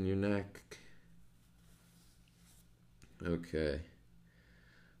breaking your neck. Okay.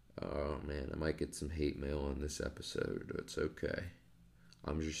 Oh man, I might get some hate mail on this episode. It's okay.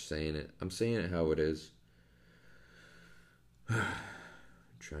 I'm just saying it. I'm saying it how it is. I'm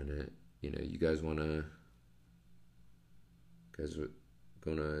trying to, you guys are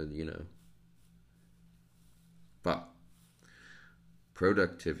gonna, but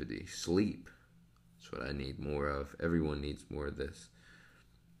productivity, sleep. That's what I need more of. Everyone needs more of this.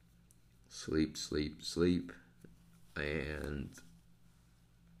 Sleep, sleep, sleep. And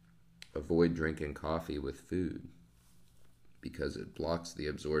avoid drinking coffee with food because it blocks the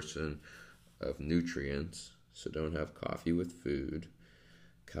absorption of nutrients. So don't have coffee with food.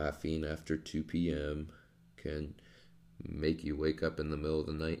 Caffeine after 2 p.m. can make you wake up in the middle of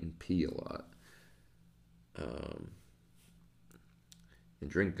the night and pee a lot. And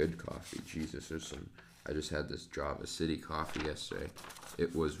drink good coffee. Jesus, I just had this Java City coffee yesterday.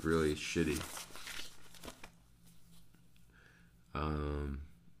 It was really shitty.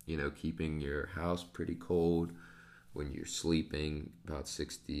 Keeping your house pretty cold when you're sleeping, about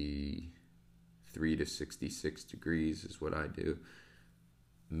 63 to 66 degrees is what I do.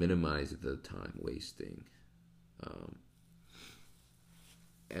 Minimize the time wasting.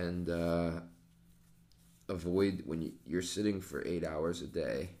 And avoid when you're sitting for 8 hours a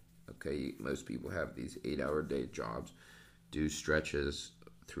day. Okay, most people have these 8-hour day jobs. Do stretches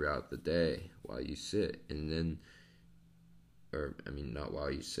throughout the day while you sit, and then not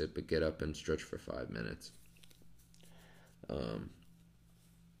while you sit, but get up and stretch for 5 minutes.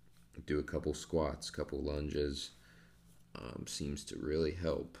 Do a couple squats, couple lunges. Seems to really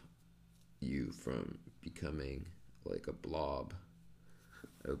help you from becoming like a blob.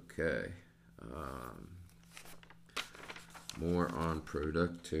 Okay. More on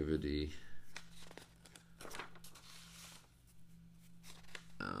productivity.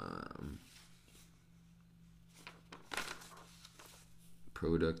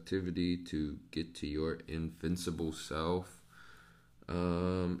 Productivity to get to your invincible self.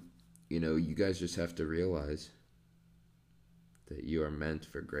 You guys just have to realize that you are meant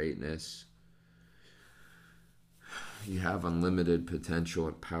for greatness. You have unlimited potential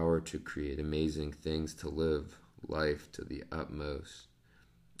and power to create amazing things, to live life to the utmost,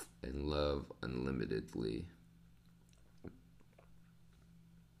 and love unlimitedly.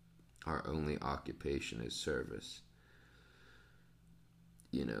 Our only occupation is service.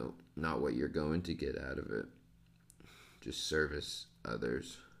 Not what you're going to get out of it. Just service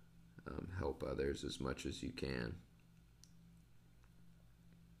others. Help others as much as you can.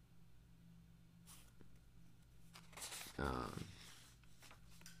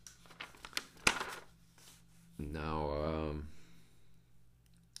 Now,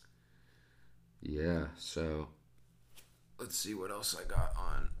 So let's see what else I got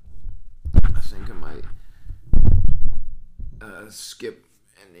on. I think I might skip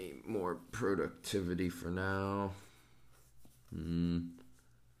any more productivity for now.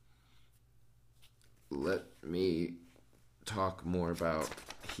 Let me talk more about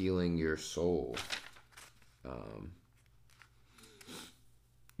healing your soul.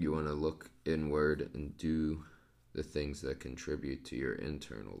 You want to look inward and do the things that contribute to your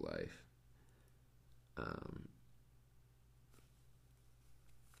internal life.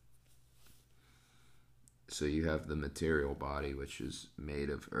 So you have the material body, which is made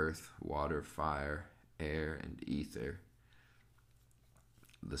of earth, water, fire, air, and ether.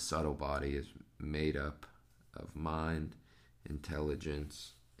 The subtle body is made up of mind,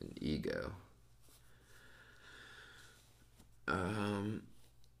 intelligence, and ego.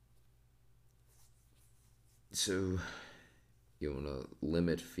 So you want to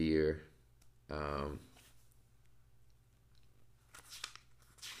limit fear.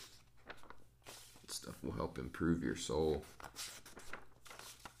 Stuff will help improve your soul.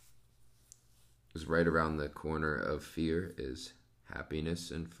 Because right around the corner of fear is happiness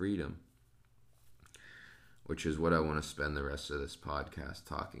and freedom, which is what I want to spend the rest of this podcast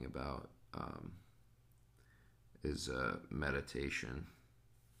talking about. Is meditation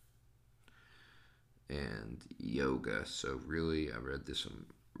and yoga. So really, I read some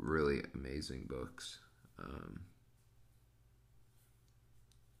really amazing books.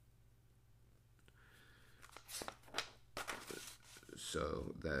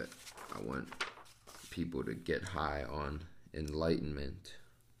 So that I want people to get high on enlightenment.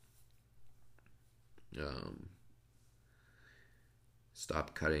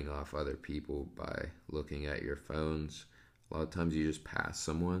 Stop cutting off other people by looking at your phones. A lot of times you just pass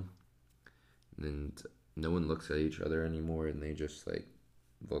someone and no one looks at each other anymore, and they just like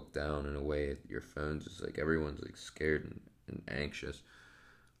look down in a way at your phones. It's like everyone's like scared and anxious.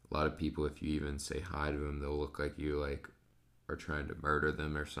 A lot of people, if you even say hi to them, they'll look like you like are trying to murder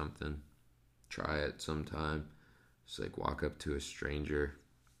them or something. Try it sometime. Just like walk up to a stranger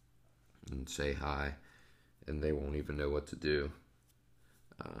and say hi, and they won't even know what to do.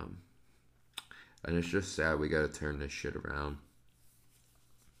 And it's just sad. We got to turn this shit around.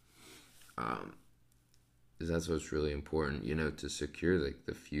 Because that's what's really important, to secure like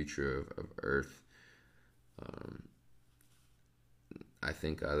the future of Earth. I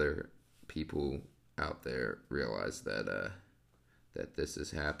think other people out there realize that that this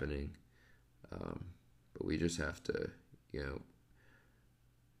is happening, but we just have to,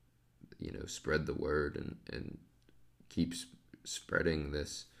 spread the word and keep spreading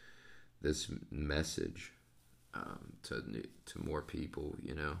this message to more people.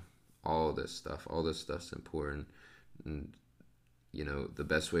 All this stuff's important, and the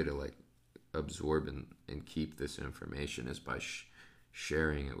best way to like absorb and keep this information is by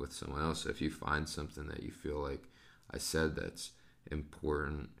sharing it with someone else. So if you find something that you feel like I said that's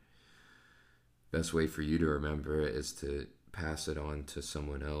important, best way for you to remember it is to pass it on to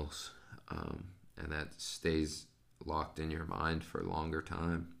someone else, and that stays locked in your mind for a longer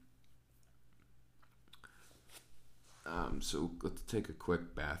time. So let's take a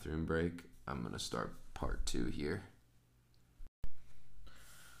quick bathroom break. I'm going to start part 2 here.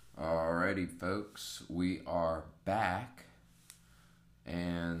 Alrighty, folks, we are back.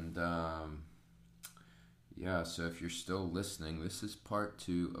 And so if you're still listening, this is part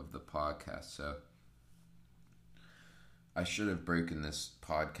 2 of the podcast. So I should have broken this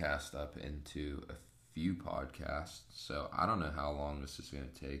podcast up into a few podcasts. So I don't know how long this is going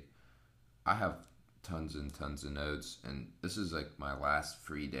to take. I have tons and tons of notes, and this is like my last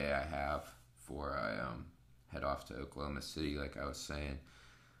free day I have before I head off to Oklahoma City, like I was saying.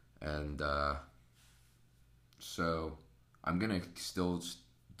 And so I'm going to still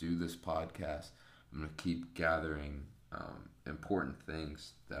do this podcast. I'm going to keep gathering important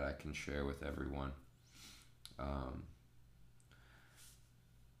things that I can share with everyone.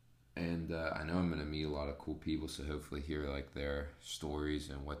 And I know I'm going to meet a lot of cool people, so hopefully hear like their stories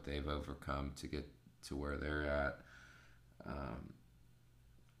and what they've overcome to get to where they're at.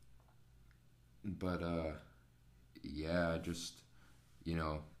 Just,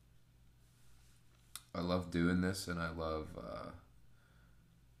 I love doing this, and I love,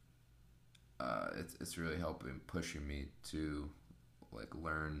 it's really pushing me to like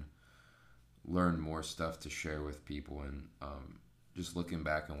learn more stuff to share with people. And just looking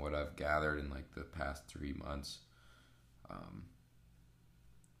back on what I've gathered in like the past 3 months,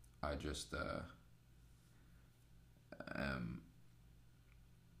 I just am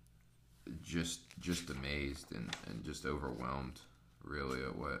just amazed and just overwhelmed really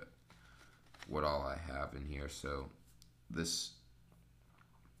at what all I have in here. So this,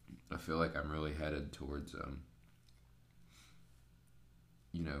 I feel like I'm really headed towards,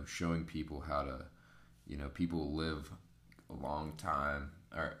 showing people how to, people live a long time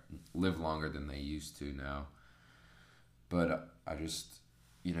or live longer than they used to now. But I just,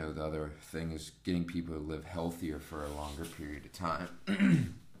 the other thing is getting people to live healthier for a longer period of time.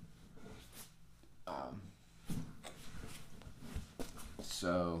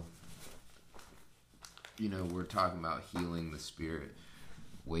 So, we're talking about healing the spirit,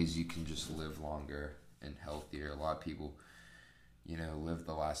 ways you can just live longer and healthier. A lot of people, live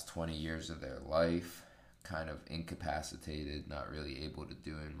the last 20 years of their life kind of incapacitated, not really able to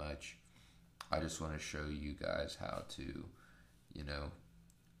do much. I just want to show you guys how to,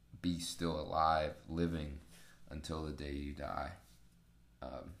 be still alive, living until the day you die.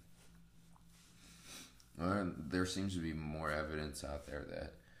 There seems to be more evidence out there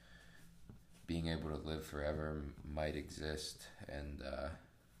that being able to live forever might exist, and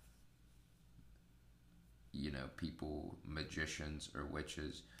people, magicians or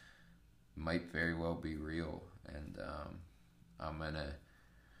witches, might very well be real. And I'm gonna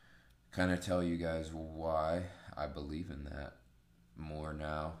kind of tell you guys why I believe in that more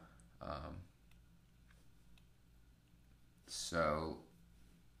now. So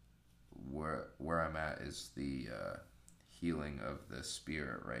where I'm at is the healing of the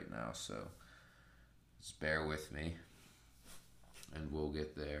spirit right now. So just bear with me, and we'll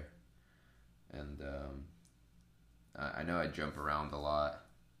get there. And I know I jump around a lot,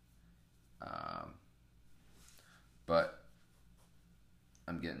 but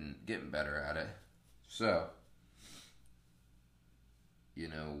I'm getting better at it. So,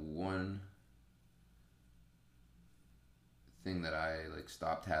 one thing that I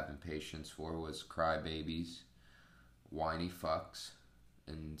stopped having patience for was crybabies, whiny fucks,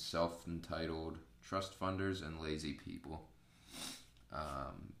 and self-entitled trust funders and lazy people.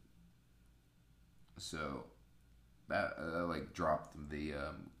 So that dropped the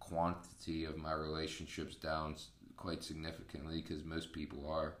quantity of my relationships down quite significantly, because most people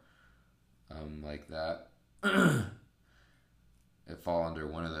are like that. It fall under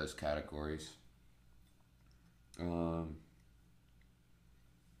one of those categories.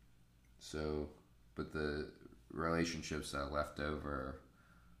 But the relationships that I left over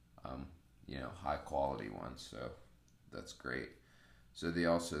are, high quality ones, so that's great. So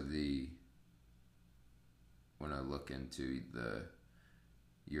when I look into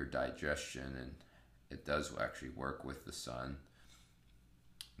your digestion, and it does actually work with the sun.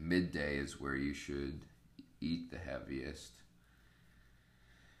 Midday is where you should eat the heaviest.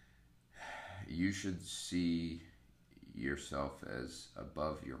 You should see yourself as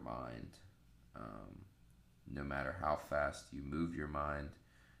above your mind. No matter how fast you move your mind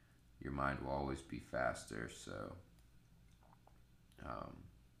will always be faster. So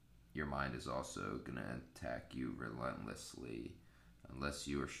your mind is also going to attack you relentlessly unless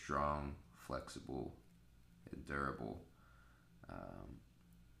you are strong, flexible, and durable.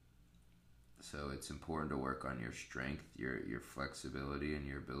 So it's important to work on your strength, your flexibility, and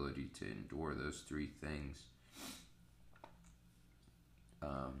your ability to endure those three things.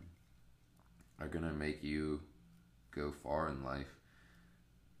 Are going to make you go far in life.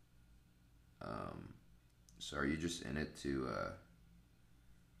 So are you just in it to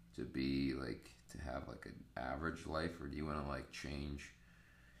be to have an average life, or do you want to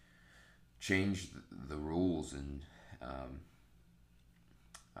change the rules and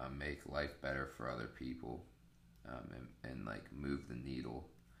make life better for other people, and move the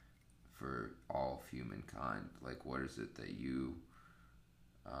needle for all of humankind? What is it that you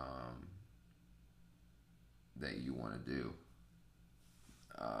want to do?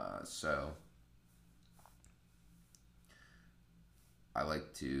 So I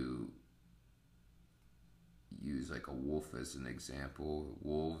like to use a wolf as an example.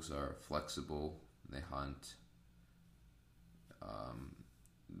 Wolves are flexible. They hunt.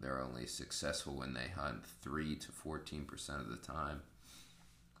 They're only successful when they hunt 3 to 14% of the time.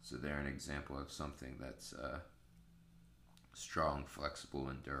 So they're an example of something that's strong, flexible,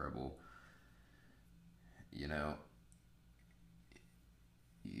 and durable.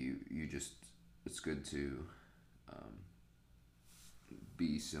 It's good to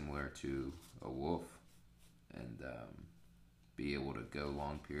be similar to a wolf, and be able to go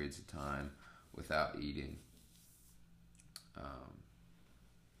long periods of time without eating.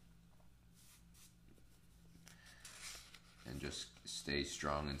 And just stay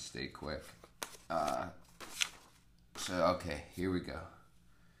strong and stay quick. Okay, here we go.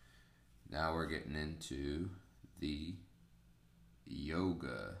 Now we're getting into the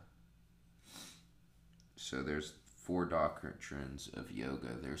yoga. So there's four doctrines of yoga.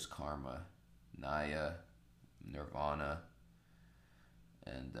 There's karma, Nyaya, nirvana,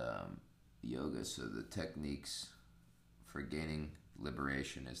 and yoga. So the techniques for gaining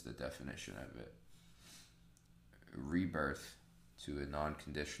liberation is the definition of it. Rebirth to a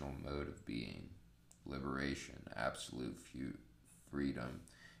non-conditional mode of being, liberation, absolute freedom,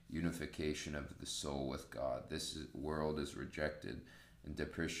 unification of the soul with God. This world is rejected and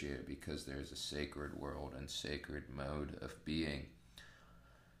depreciated because there is a sacred world and sacred mode of being.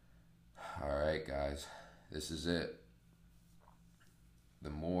 Alright, guys, this is it.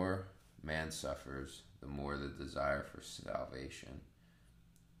 The more man suffers, the more the desire for salvation.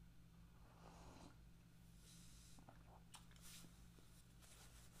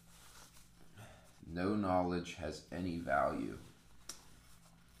 No knowledge has any value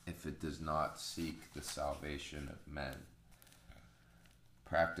if it does not seek the salvation of men.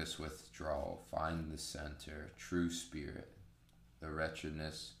 Practice withdrawal, find the center, true spirit. The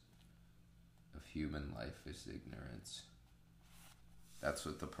wretchedness of human life is ignorance. That's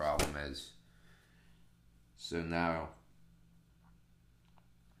what the problem is. So now,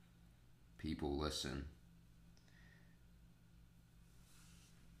 people listen.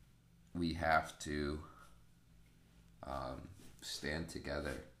 We have to stand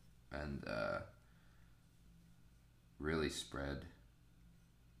together and really spread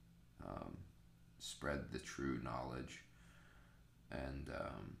the true knowledge, and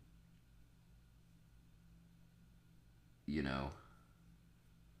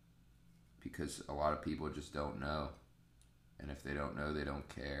because a lot of people just don't know, and if they don't know, they don't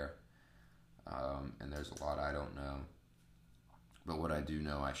care, and there's a lot I don't know, but what I do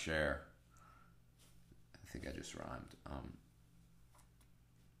know, I share. I think I just rhymed.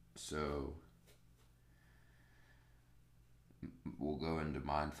 So we'll go into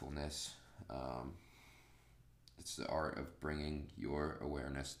mindfulness. It's the art of bringing your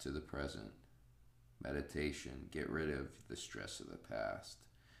awareness to the present. Meditation, get rid of the stress of the past,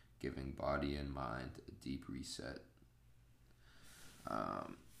 giving body and mind a deep reset.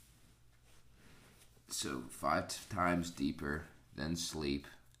 So 5 times deeper than sleep,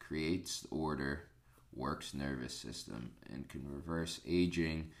 creates order, works nervous system, and can reverse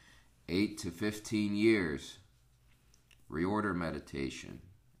aging 8 to 15 years. Reorder meditation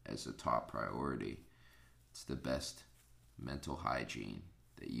as a top priority. It's the best mental hygiene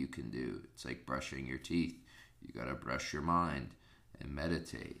that you can do. It's like brushing your teeth. You gotta brush your mind and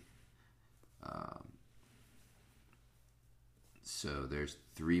meditate. So there's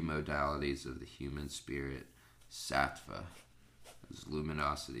 3 modalities of the human spirit. Sattva is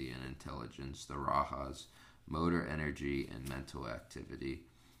luminosity and intelligence. The Rajas, motor energy and mental activity.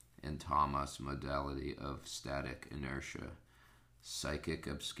 And Tamas, modality of static inertia. Psychic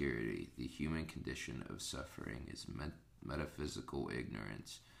obscurity, the human condition of suffering, is metaphysical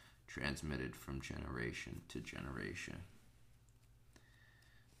ignorance transmitted from generation to generation.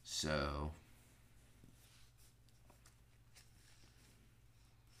 So,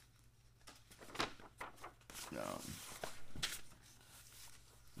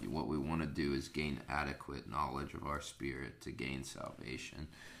 what we want to do is gain adequate knowledge of our spirit to gain salvation.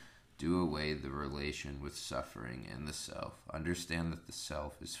 Do away the relation with suffering and the self. Understand that the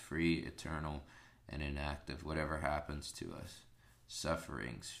self is free, eternal, and inactive, whatever happens to us.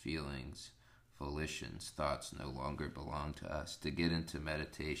 Sufferings, feelings, volitions, thoughts no longer belong to us. To get into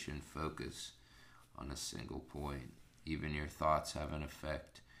meditation, focus on a single point. Even your thoughts have an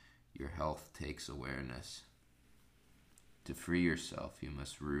effect. Your health takes awareness. To free yourself, you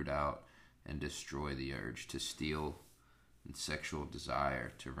must root out and destroy the urge to steal and sexual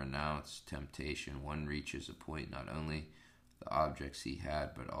desire. To renounce temptation, one reaches a point not only the objects he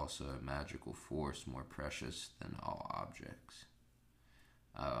had, but also a magical force more precious than all objects.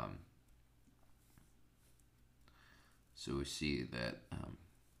 So we see that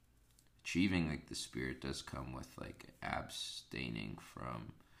achieving like the spirit does come with like abstaining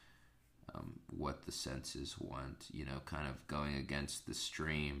from what the senses want, kind of going against the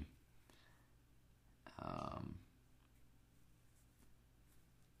stream.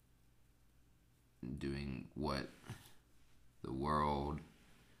 Doing what the world,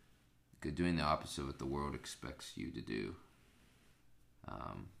 doing the opposite of what the world expects you to do.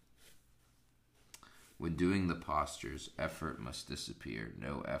 When doing the postures, effort must disappear.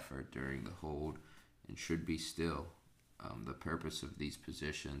 No effort during the hold, and should be still. The purpose of these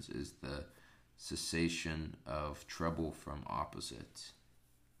positions is the cessation of trouble from opposites.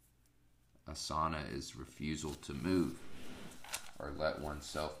 Asana is refusal to move, or let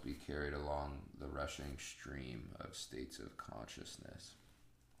oneself be carried along the rushing stream of states of consciousness.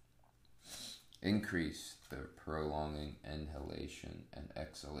 Increase the prolonging inhalation and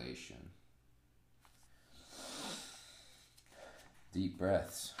exhalation. Deep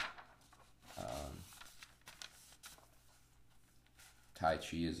breaths. Tai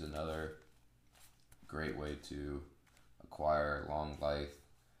Chi is another great way to acquire long life,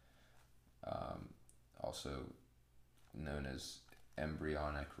 also known as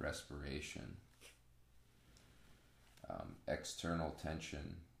embryonic respiration. External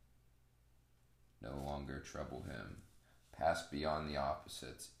tension no longer trouble him. Pass beyond the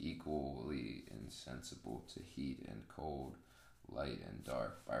opposites, equally insensible to heat and cold, light and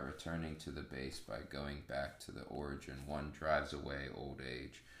dark. By returning to the base, by going back to the origin, one drives away old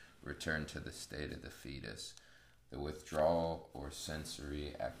age, return to the state of the fetus. The withdrawal or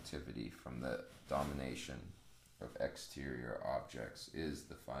sensory activity from the domination of exterior objects is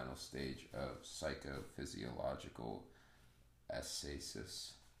the final stage of psychophysiological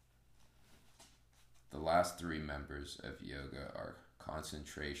ascesis. The last three members of yoga are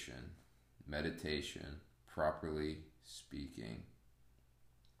concentration, meditation, properly speaking,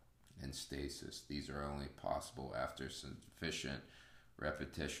 and stasis. These are only possible after sufficient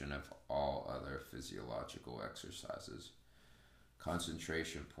repetition of all other physiological exercises.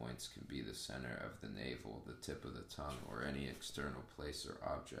 Concentration points can be the center of the navel, the tip of the tongue, or any external place or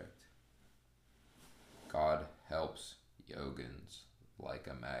object. God helps yogins like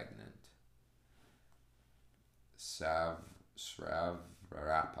a magnet. Sravrapa.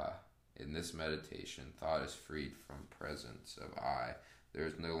 In this meditation, thought is freed from presence of I. There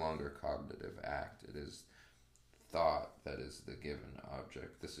is no longer cognitive act. It is thought that is the given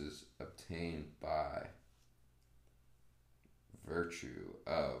object. This is obtained by virtue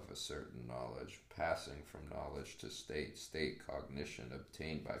of a certain knowledge, passing from knowledge to state cognition,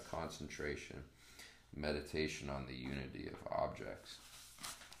 obtained by concentration, meditation on the unity of objects.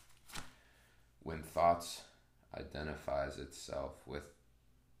 When thoughts identifies itself with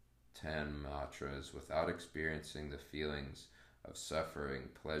 10 matras without experiencing the feelings of suffering,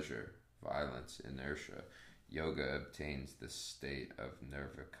 pleasure, violence, inertia, yoga obtains the state of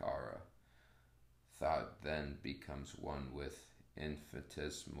nirvikara. Thought then becomes one with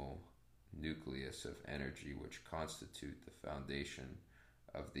infinitesimal nucleus of energy which constitute the foundation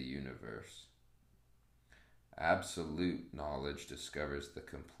of the universe. Absolute knowledge discovers the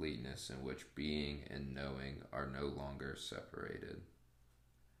completeness in which being and knowing are no longer separated.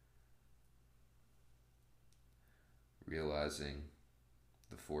 Realizing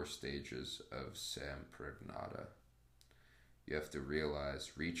the 4 stages of Sampragnata. You have to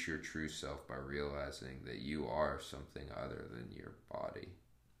reach your true self by realizing that you are something other than your body.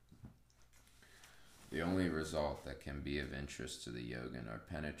 The only result that can be of interest to the yogin are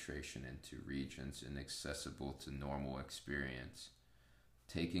penetration into regions inaccessible to normal experience,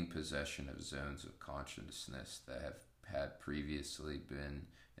 taking possession of zones of consciousness that have had previously been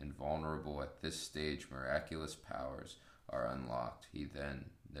invulnerable. At this stage, miraculous powers are unlocked. He then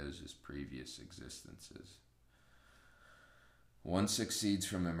knows his previous existences. One succeeds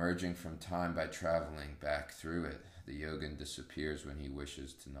from emerging from time by traveling back through it. The yogin disappears when he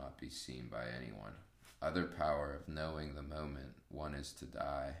wishes to not be seen by anyone. Other power of knowing the moment one is to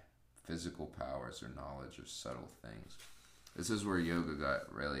die. Physical powers or knowledge of subtle things. This is where yoga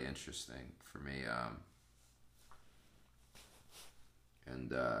got really interesting for me.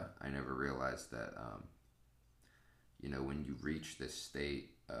 I never realized that, when you reach this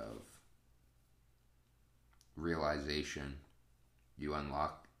state of realization, you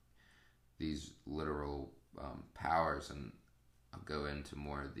unlock these literal powers, and I'll go into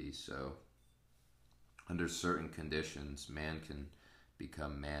more of these. So, under certain conditions, man can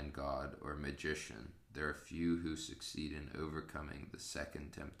become man-god or magician. There are few who succeed in overcoming the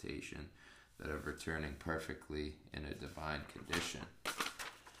second temptation, that of returning perfectly in a divine condition.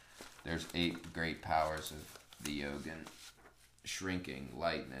 There's 8 great powers of the yogin: shrinking,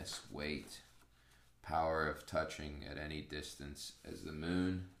 lightness, weight, power of touching at any distance as the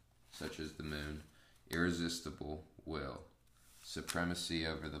moon, such as the moon, irresistible will, supremacy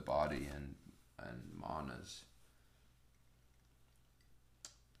over the body and manas,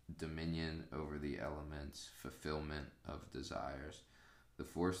 dominion over the elements, fulfillment of desires. The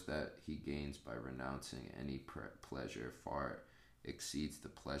force that he gains by renouncing any pleasure far exceeds the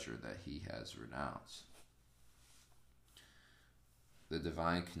pleasure that he has renounced. The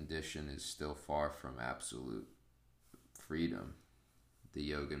divine condition is still far from absolute freedom.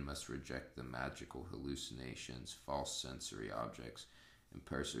 The yogin must reject the magical hallucinations, false sensory objects, and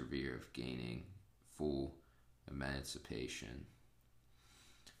persevere of gaining full emancipation.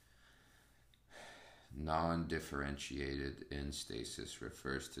 Non-differentiated in stasis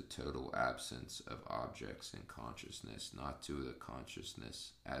refers to total absence of objects in consciousness, not to the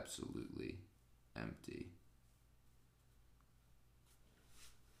consciousness absolutely empty.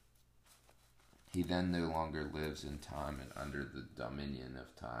 He then no longer lives in time and under the dominion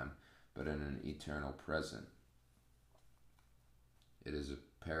of time, but in an eternal present. It is a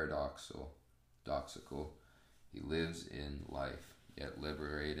paradoxical. He lives in life, yet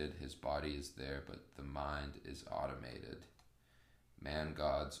liberated. His body is there, but the mind is automated.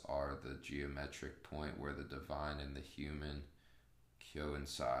 Man-gods are the geometric point where the divine and the human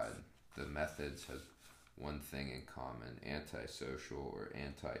coincide. The methods have one thing in common: antisocial or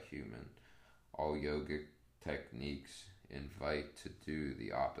anti-human. All yogic techniques invite to do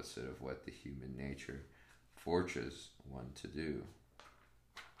the opposite of what the human nature forces one to do.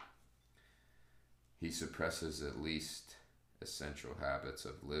 He suppresses at least essential habits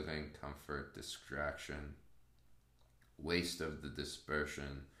of living, comfort, distraction, waste of the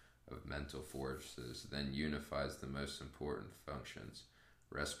dispersion of mental forces, then unifies the most important functions: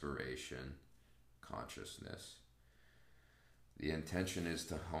 respiration, consciousness. The intention is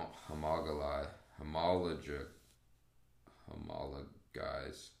to homologize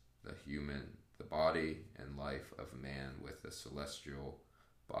the body and life of man with the celestial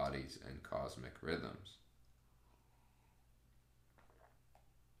bodies and cosmic rhythms.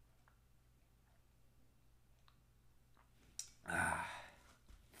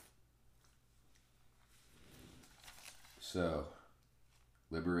 So,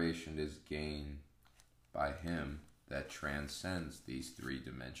 liberation is gained by him that transcends these three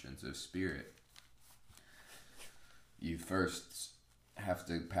dimensions of spirit. You first have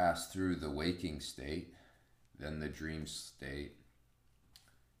to pass through the waking state, then the dream state,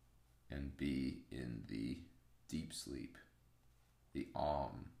 and be in the deep sleep, the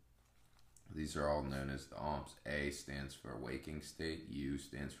Om. These are all known as the Oms. A stands for waking state, U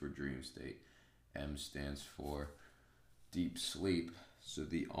stands for dream state, M stands for deep sleep. So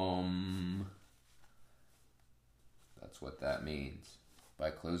the Om, that's what that means. By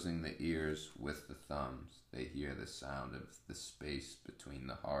closing the ears with the thumbs, they hear the sound of the space between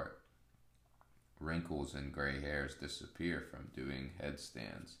the heart. Wrinkles and gray hairs disappear from doing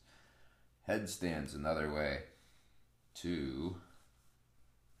headstands. Headstands, another way to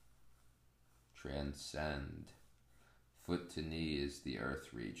transcend. Foot to knee is the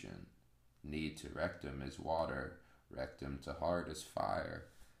earth region. Knee to rectum is water. Rectum to heart is fire.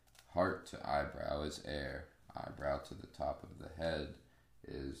 Heart to eyebrow is air. Eyebrow to the top of the head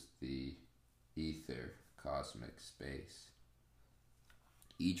is the ether, cosmic space.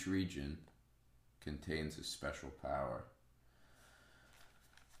 Each region contains a special power.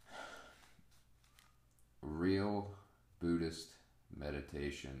 Real Buddhist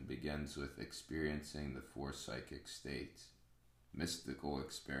meditation begins with experiencing the four psychic states: mystical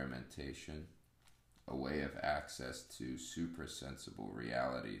experimentation, a way of access to suprasensible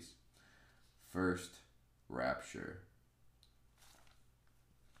realities. First, rapture,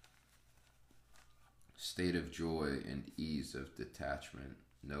 state of joy and ease of detachment,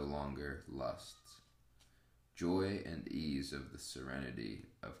 no longer lusts. Joy and ease of the serenity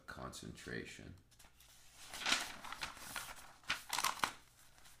of concentration.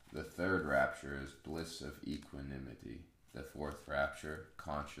 The third rapture is bliss of equanimity. The fourth rapture,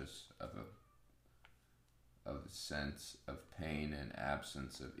 conscious of a sense of pain and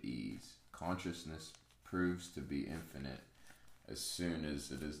absence of ease. Consciousness proves to be infinite as soon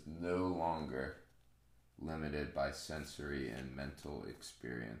as it is no longer limited by sensory and mental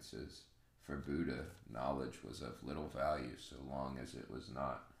experiences. For Buddha, knowledge was of little value so long as it was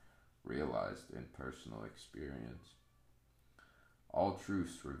not realized in personal experience. All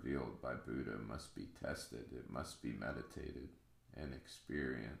truths revealed by Buddha must be tested, it must be meditated and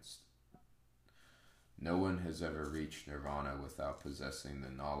experienced. No one has ever reached nirvana without possessing the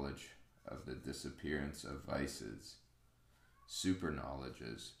knowledge of the disappearance of vices, super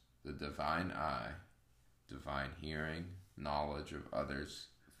knowledges, the divine eye, divine hearing, knowledge of others'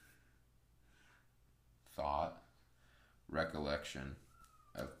 thought, recollection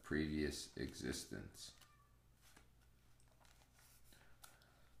of previous existence.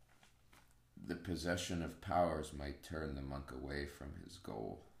 The possession of powers might turn the monk away from his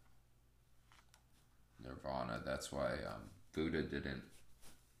goal, nirvana. That's why Buddha didn't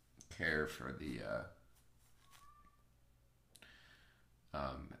care for the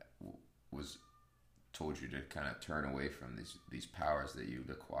was told you to kind of turn away from these powers that you'd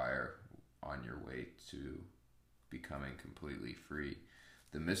acquire on your way to becoming completely free.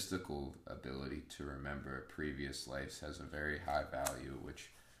 The mystical ability to remember previous lives has a very high value,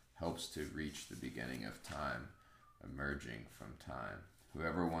 which helps to reach the beginning of time, emerging from time.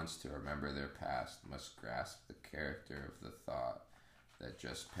 Whoever wants to remember their past must grasp the character of the thought that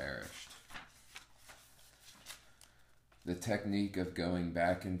just perished. The technique of going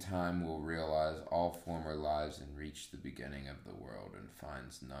back in time will realize all former lives and reach the beginning of the world and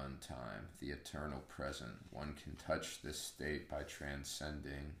finds none time, the eternal present. One can touch this state by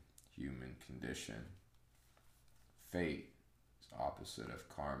transcending human condition. Fate is opposite of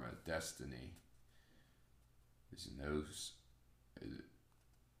karma. Destiny is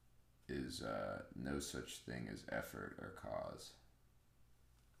no such thing as effort or cause.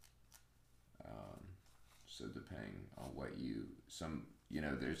 So depending on what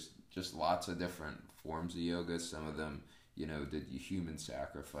there's just lots of different forms of yoga. Some of them, did human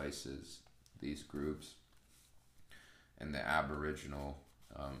sacrifices, these groups, and the Aboriginal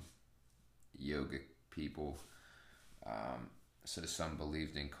yogic people. So some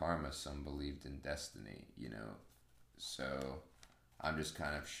believed in karma, some believed in destiny, So I'm just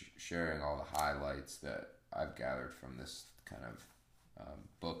kind of sharing all the highlights that I've gathered from this kind of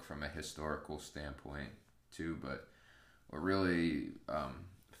book from a historical standpoint too. But what really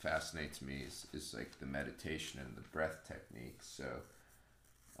fascinates me is like the meditation and the breath techniques. So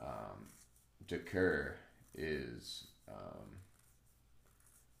Dhakur is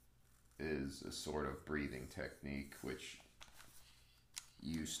a sort of breathing technique which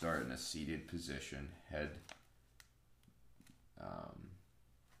you start in a seated position, head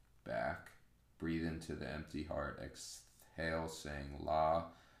back, breathe into the empty heart, exhale saying La,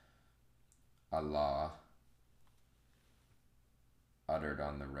 Allah, uttered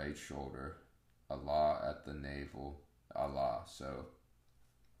on the right shoulder, Allah at the navel, Allah. So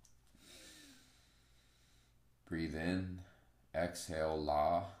breathe in, exhale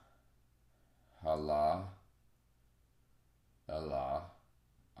La, Allah, Allah,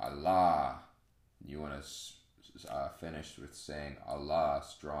 Allah. You want to finish with saying Allah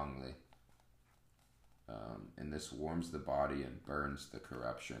strongly. And this warms the body and burns the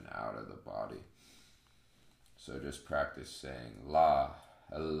corruption out of the body. So just practice saying La,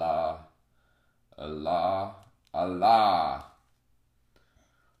 Allah, Allah, Allah,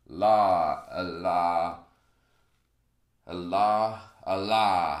 La, Allah, Allah,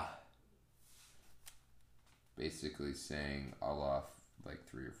 Allah. Basically saying Allah like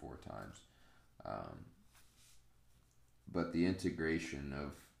 3 or 4 times. But the integration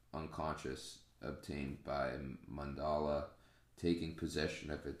of unconscious obtained by mandala, taking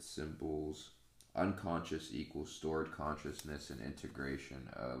possession of its symbols, unconscious equals stored consciousness, and integration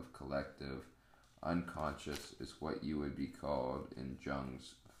of collective unconscious is what you would be called in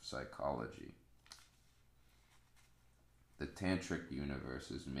Jung's psychology. The tantric universe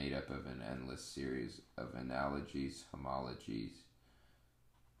is made up of an endless series of analogies, homologies,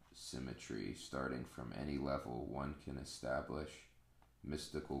 symmetry. Starting from any level, one can establish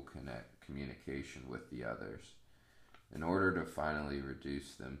mystical communication with the others. In order to finally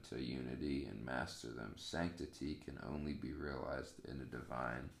reduce them to unity and master them, sanctity can only be realized in a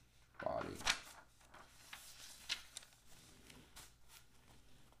divine body.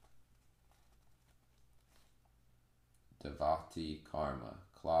 Devati karma,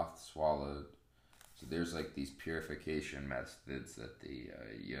 cloth swallowed. So there's like these purification methods that the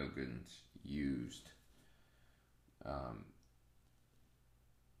yogins used.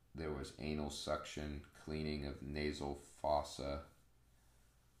 There was anal suction, cleaning of nasal fossa,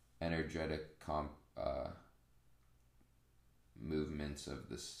 energetic movements of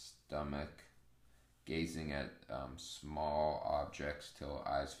the stomach, gazing at small objects till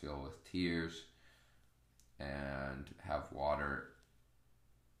eyes fill with tears, and have water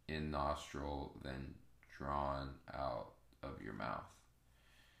in nostril, then drawn out of your mouth.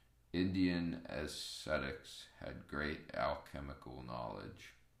 Indian ascetics had great alchemical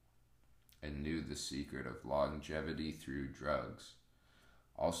knowledge and knew the secret of longevity through drugs,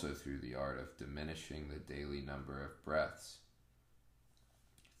 also through the art of diminishing the daily number of breaths.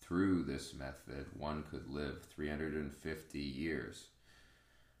 Through this method, one could live 350 years.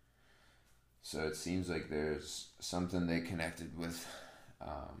 So it seems like there's something they connected with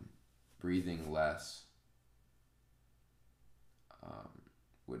breathing less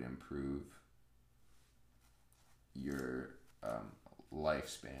would improve your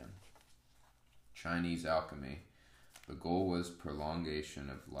lifespan. Chinese alchemy. The goal was prolongation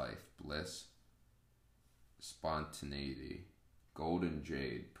of life, bliss, spontaneity. Gold and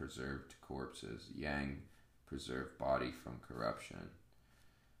jade preserved corpses. Yang preserved body from corruption.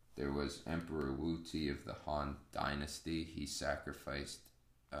 There was Emperor Wu Ti of the Han Dynasty. He sacrificed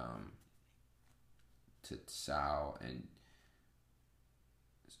to Tsao and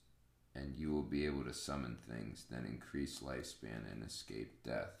and you will be able to summon things, then increase lifespan and escape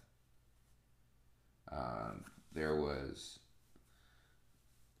death. There was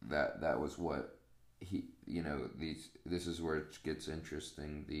that was what he, this is where it gets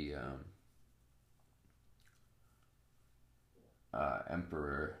interesting. The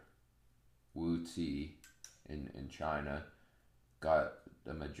Emperor Wu Ti in China got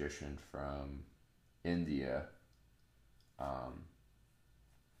a magician from India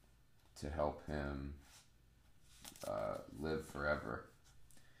to help him live forever.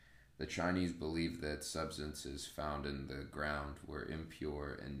 The Chinese believed that substances found in the ground were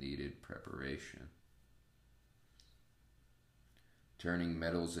impure and needed preparation. Turning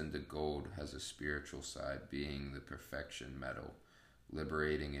metals into gold has a spiritual side, being the perfection metal,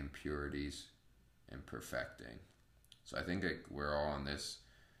 liberating impurities and perfecting. So I think we're all on this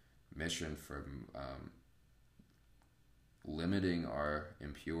mission from limiting our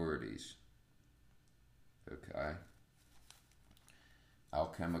impurities. Okay?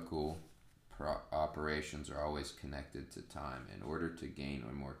 Alchemical operations are always connected to time. In order to gain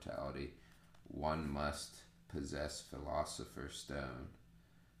immortality, one must possess Philosopher's Stone,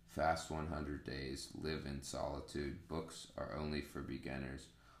 fast 100 days, live in solitude. Books are only for beginners.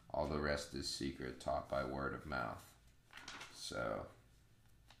 All the rest is secret, taught by word of mouth. So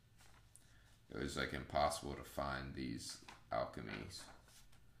it was like impossible to find these alchemies.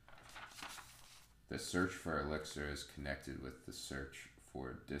 The search for elixir is connected with the search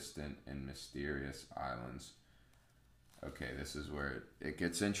for distant and mysterious islands. Okay, this is where it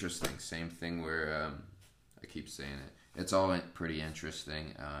gets interesting. Same thing where I keep saying it. It's all pretty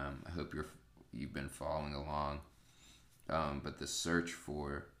interesting. I hope you've been following along. But the search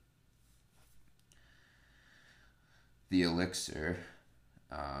for the elixir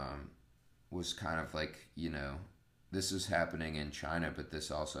was kind of like, this is happening in China, but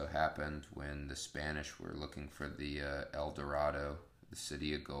this also happened when the Spanish were looking for the El Dorado, the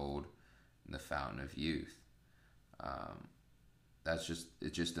City of Gold, and the Fountain of Youth.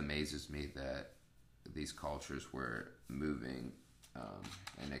 It just amazes me that these cultures were moving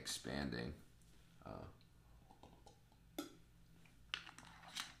and expanding.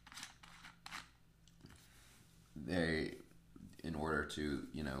 They, in order to,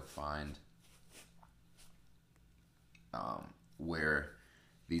 find where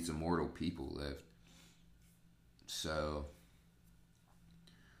these immortal people lived. So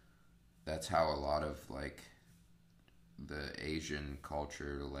that's how a lot of the Asian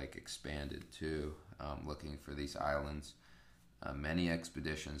culture expanded too, looking for these islands. Many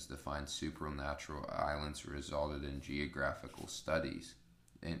expeditions to find supernatural islands resulted in geographical studies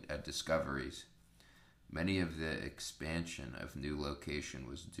and discoveries. Many of the expansion of new location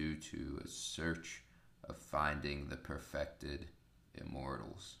was due to a search of finding the perfected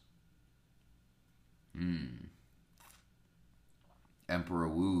immortals. Emperor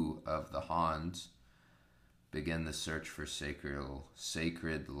Wu of the Hans began the search for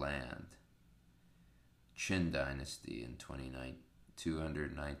sacred land. Qin Dynasty in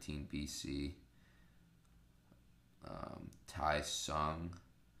 219 BC. Tai Sung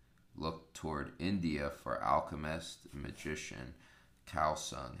looked toward India for alchemist and magician. Cao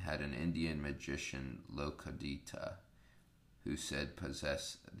Sung had an Indian magician, Lokadita, who said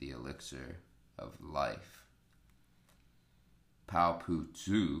possess the elixir of life. Pao Pu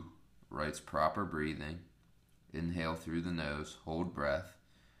Tzu writes proper breathing, inhale through the nose, hold breath,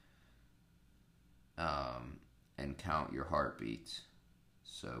 and count your heartbeats.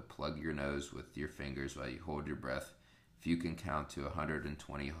 So plug your nose with your fingers while you hold your breath. If you can count to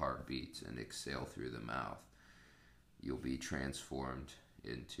 120 heartbeats and exhale through the mouth, you'll be transformed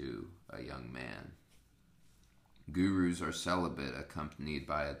into a young man. Gurus are celibate, accompanied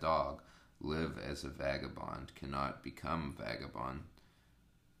by a dog, live as a vagabond, cannot become vagabond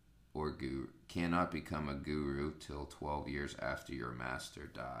or cannot become a guru till 12 years after your master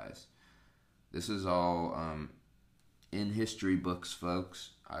dies. This is all in history books,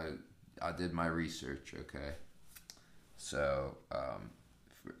 folks. I did my research, okay? So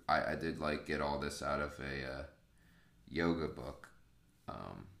I did get all this out of a yoga book.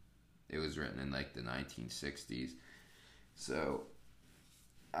 It was written in the 1960s. So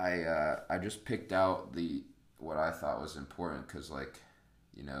I just picked out what I thought was important because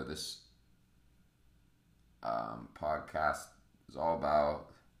this podcast is all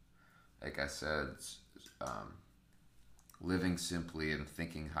about, like I said, living simply and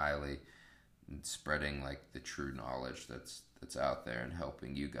thinking highly and spreading the true knowledge that's out there and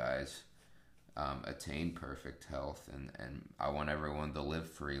helping you guys attain perfect health, and I want everyone to live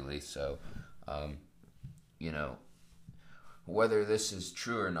freely. So whether this is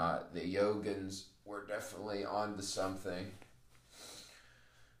true or not, the yogins were definitely onto something.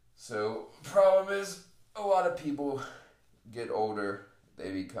 So, problem is, a lot of people get older,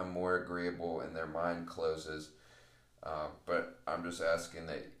 they become more agreeable, and their mind closes. But I'm just asking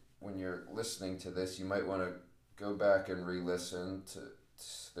that when you're listening to this, you might want to go back and re-listen to.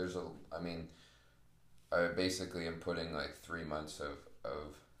 I basically am putting like 3 months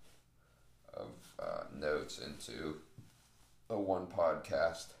of notes into a one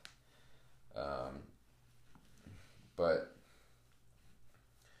podcast. But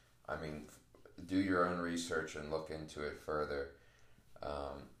I mean, do your own research and look into it further.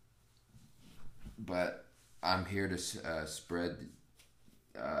 But I'm here to spread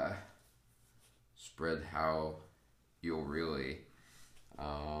how you'll really,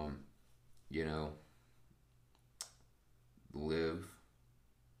 live.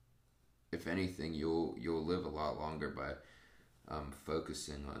 If anything, you'll live a lot longer by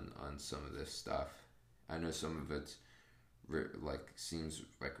focusing on some of this stuff. I know some of it's seems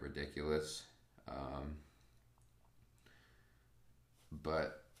like ridiculous,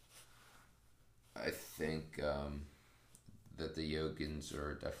 but I think that the yogins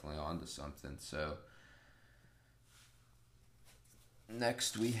are definitely onto something. So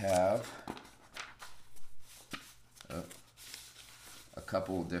next we have a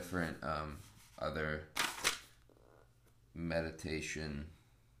couple different other meditation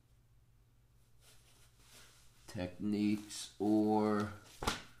techniques, or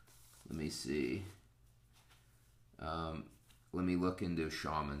let me see. Let me look into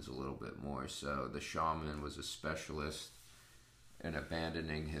shamans a little bit more. So the shaman was a specialist in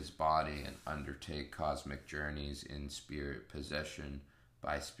abandoning his body and undertake cosmic journeys in spirit possession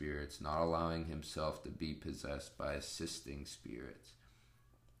by spirits, not allowing himself to be possessed by assisting spirits,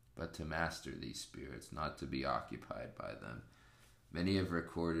 but to master these spirits, not to be occupied by them. Many have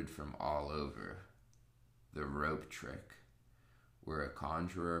recorded from all over the rope trick, where a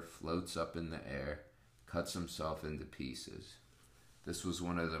conjurer floats up in the air, cuts himself into pieces. This was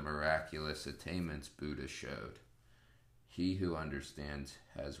one of the miraculous attainments Buddha showed. He who understands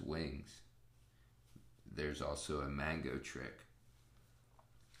has wings. There's also a mango trick,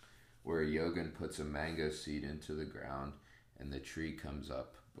 where a yogin puts a mango seed into the ground and the tree comes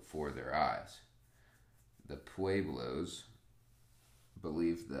up before their eyes. The Pueblos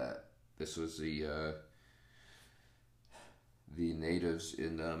believed that this was the natives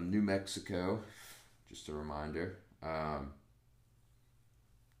in New Mexico, just a reminder.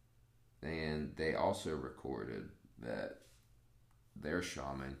 And they also recorded that their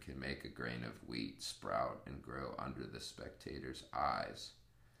shaman can make a grain of wheat sprout and grow under the spectator's eyes.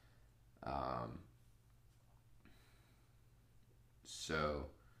 So,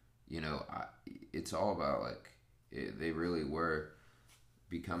 it's all about they really were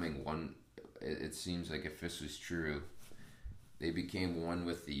becoming one. It seems like if this was true, they became one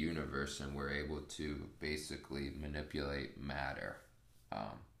with the universe and were able to basically manipulate matter.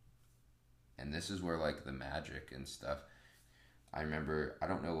 And this is where the magic and stuff. I remember, I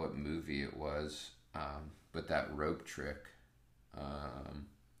don't know what movie it was, but that rope trick,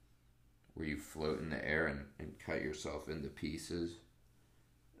 where you float in the air and cut yourself into pieces.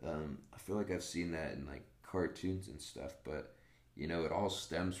 I feel like I've seen that in cartoons and stuff, but it all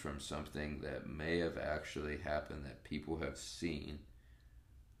stems from something that may have actually happened that people have seen.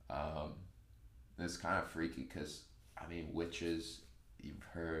 It's kind of freaky because witches you've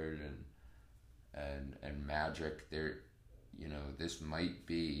heard, and magic. This might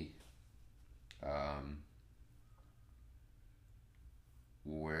be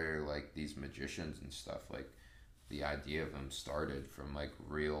where these magicians and stuff, the idea of them started from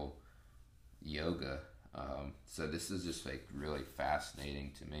real yoga. So this is just really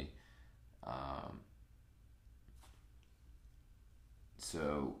fascinating to me.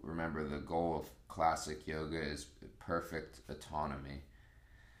 So remember, the goal of classic yoga is perfect autonomy.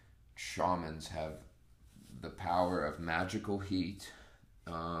 Shamans have the power of magical heat.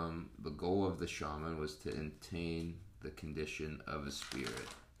 The goal of the shaman was to attain the condition of a spirit.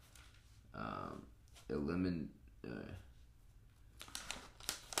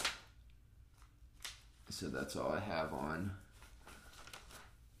 So that's all I have on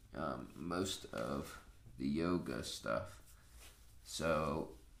most of the yoga stuff. So,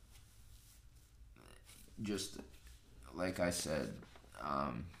 just like I said,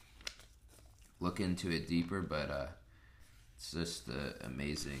 look into it deeper, but it's just an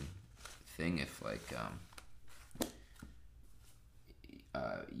amazing thing if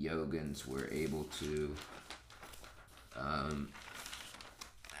yogins were able to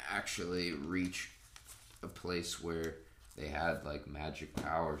actually reach a place where they had like magic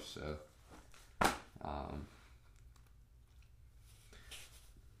powers. So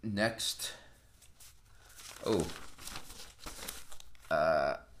next,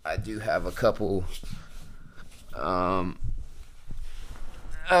 I do have a couple other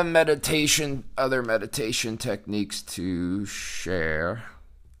meditation techniques to share.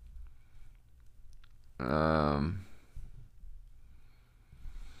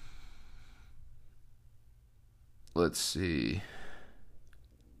 Let's see.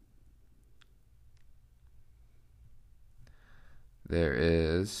 There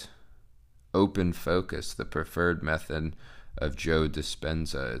is open focus, the preferred method of Joe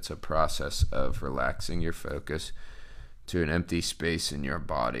Dispenza. It's a process of relaxing your focus to an empty space in your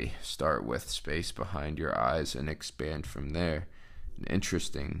body. Start with space behind your eyes and expand from there. An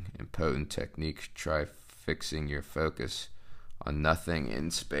interesting and potent technique. Try fixing your focus on nothing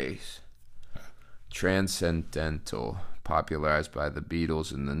in space. Transcendental, popularized by the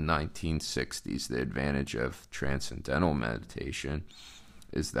Beatles in the 1960s. The advantage of transcendental meditation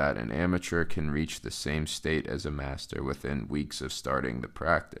is that an amateur can reach the same state as a master within weeks of starting the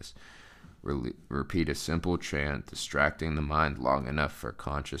practice. Repeat a simple chant, distracting the mind long enough for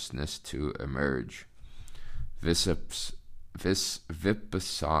consciousness to emerge. Vipassana,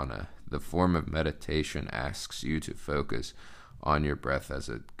 the form of meditation, asks you to focus on your breath as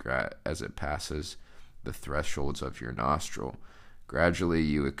it passes the thresholds of your nostril. Gradually,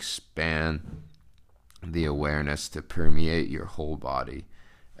 you expand the awareness to permeate your whole body.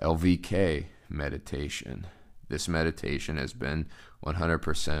 LVK meditation. This meditation has been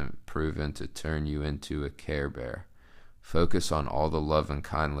 100% proven to turn you into a Care Bear. Focus on all the love and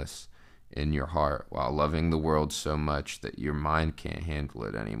kindness in your heart while loving the world so much that your mind can't handle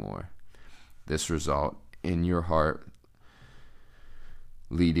it anymore. This result in your heart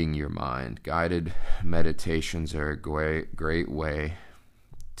leading your mind. Guided meditations are a great way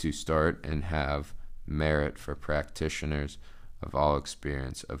to start and have merit for practitioners of all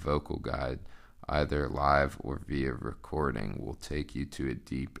experience. A vocal guide, either live or via recording, will take you to a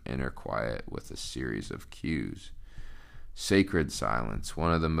deep inner quiet with a series of cues. Sacred silence,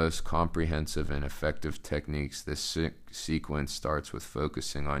 one of the most comprehensive and effective techniques. This sequence starts with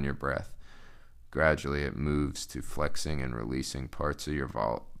focusing on your breath. Gradually, it moves to flexing and releasing parts of your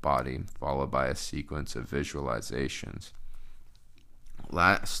body, followed by a sequence of visualizations.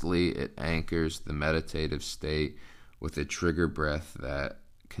 Lastly, it anchors the meditative state with a trigger breath that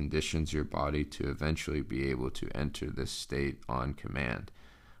conditions your body to eventually be able to enter this state on command.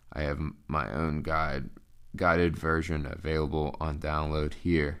 I have my own guided version available on download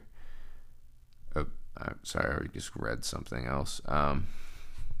here. Oh, I'm sorry, I just read something else.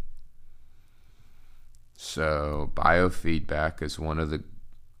 So biofeedback is one of the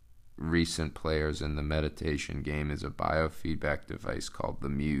recent players in the meditation game, is a biofeedback device called the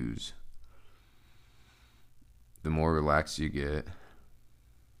Muse. The more relaxed you get,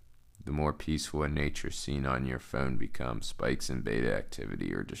 the more peaceful a nature seen on your phone becomes. Spikes in beta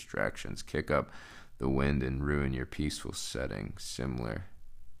activity or distractions kick up the wind and ruin your peaceful setting, similar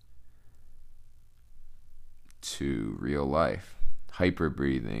to real life. Hyper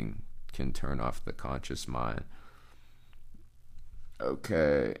breathing can turn off the conscious mind.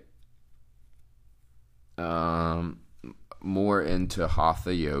 Okay. More into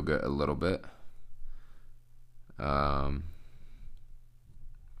Hatha yoga a little bit.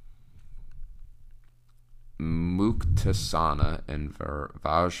 Muktasana and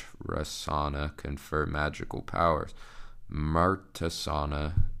Vajrasana confer magical powers.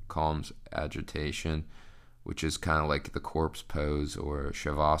 Martasana calms agitation, which is kind of like the corpse pose, or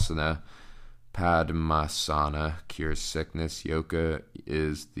Shavasana. Padmasana cures sickness. Yoga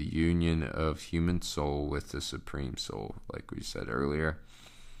is the union of human soul with the supreme soul, like we said earlier.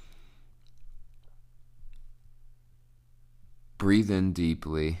 Breathe in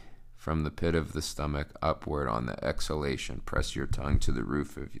deeply from the pit of the stomach upward on the exhalation. Press your tongue to the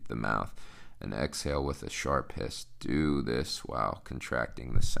roof of the mouth and exhale with a sharp hiss. Do this while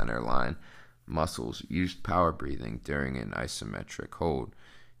contracting the center line muscles. Use power breathing during an isometric hold.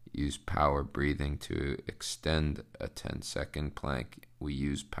 Use power breathing to extend a 10-second plank. We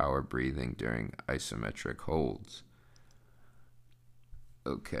use power breathing during isometric holds.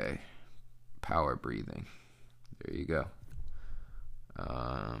 Okay, power breathing. There you go.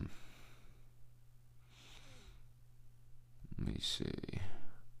 Let me see.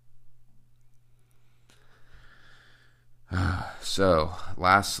 So,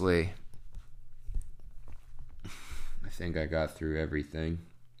 lastly, I think I got through everything.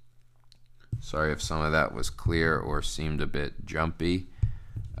 Sorry if some of that was clear or seemed a bit jumpy.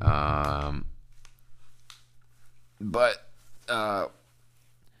 But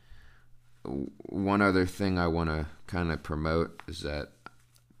One other thing I want to kind of promote is that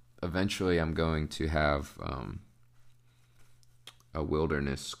eventually I'm going to have a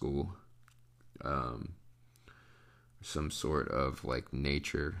wilderness school, some sort of like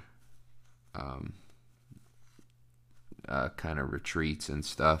nature kind of retreats and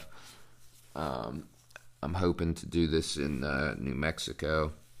stuff. I'm hoping to do this in New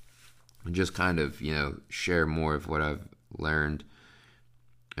Mexico and just kind of, share more of what I've learned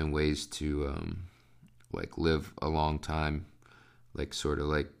and ways to like live a long time, like sort of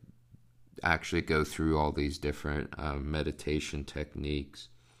like actually go through all these different meditation techniques,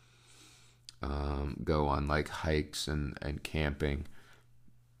 go on like hikes and camping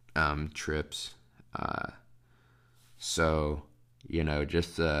trips. So,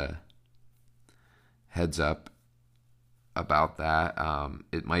 just a heads up about that.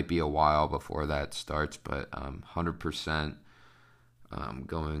 It might be a while before that starts, but 100%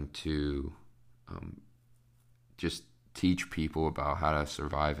 going to just teach people about how to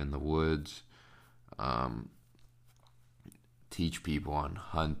survive in the woods, teach people on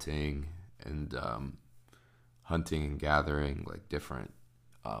hunting and gathering, like different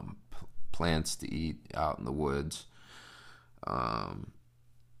plants to eat out in the woods.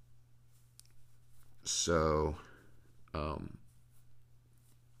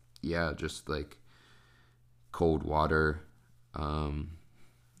 Just like cold water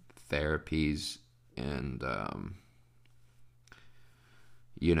therapies and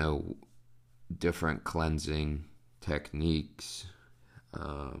different cleansing techniques,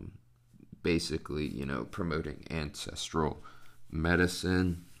 basically promoting ancestral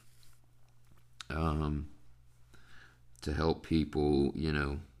medicine to help people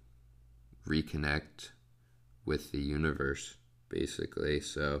reconnect with the universe, basically.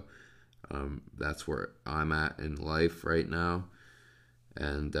 So that's where I'm at in life right now.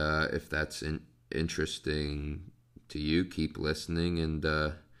 And if that's interesting to you, keep listening and,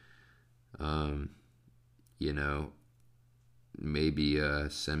 maybe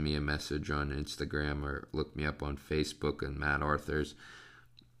send me a message on Instagram or look me up on Facebook and Matt Arthurs.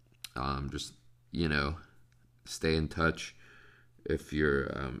 Just, stay in touch if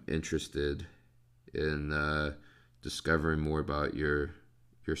you're interested in discovering more about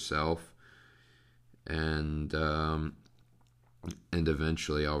yourself, and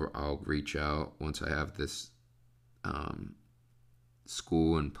eventually I'll reach out once I have this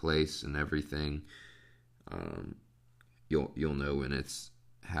school in place and everything. You'll know when it's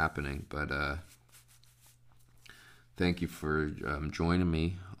happening. But thank you for joining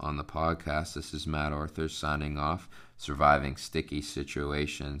me on the podcast. This is Matt Arthur signing off. Surviving sticky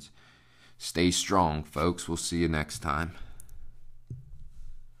situations. Stay strong, folks. We'll see you next time.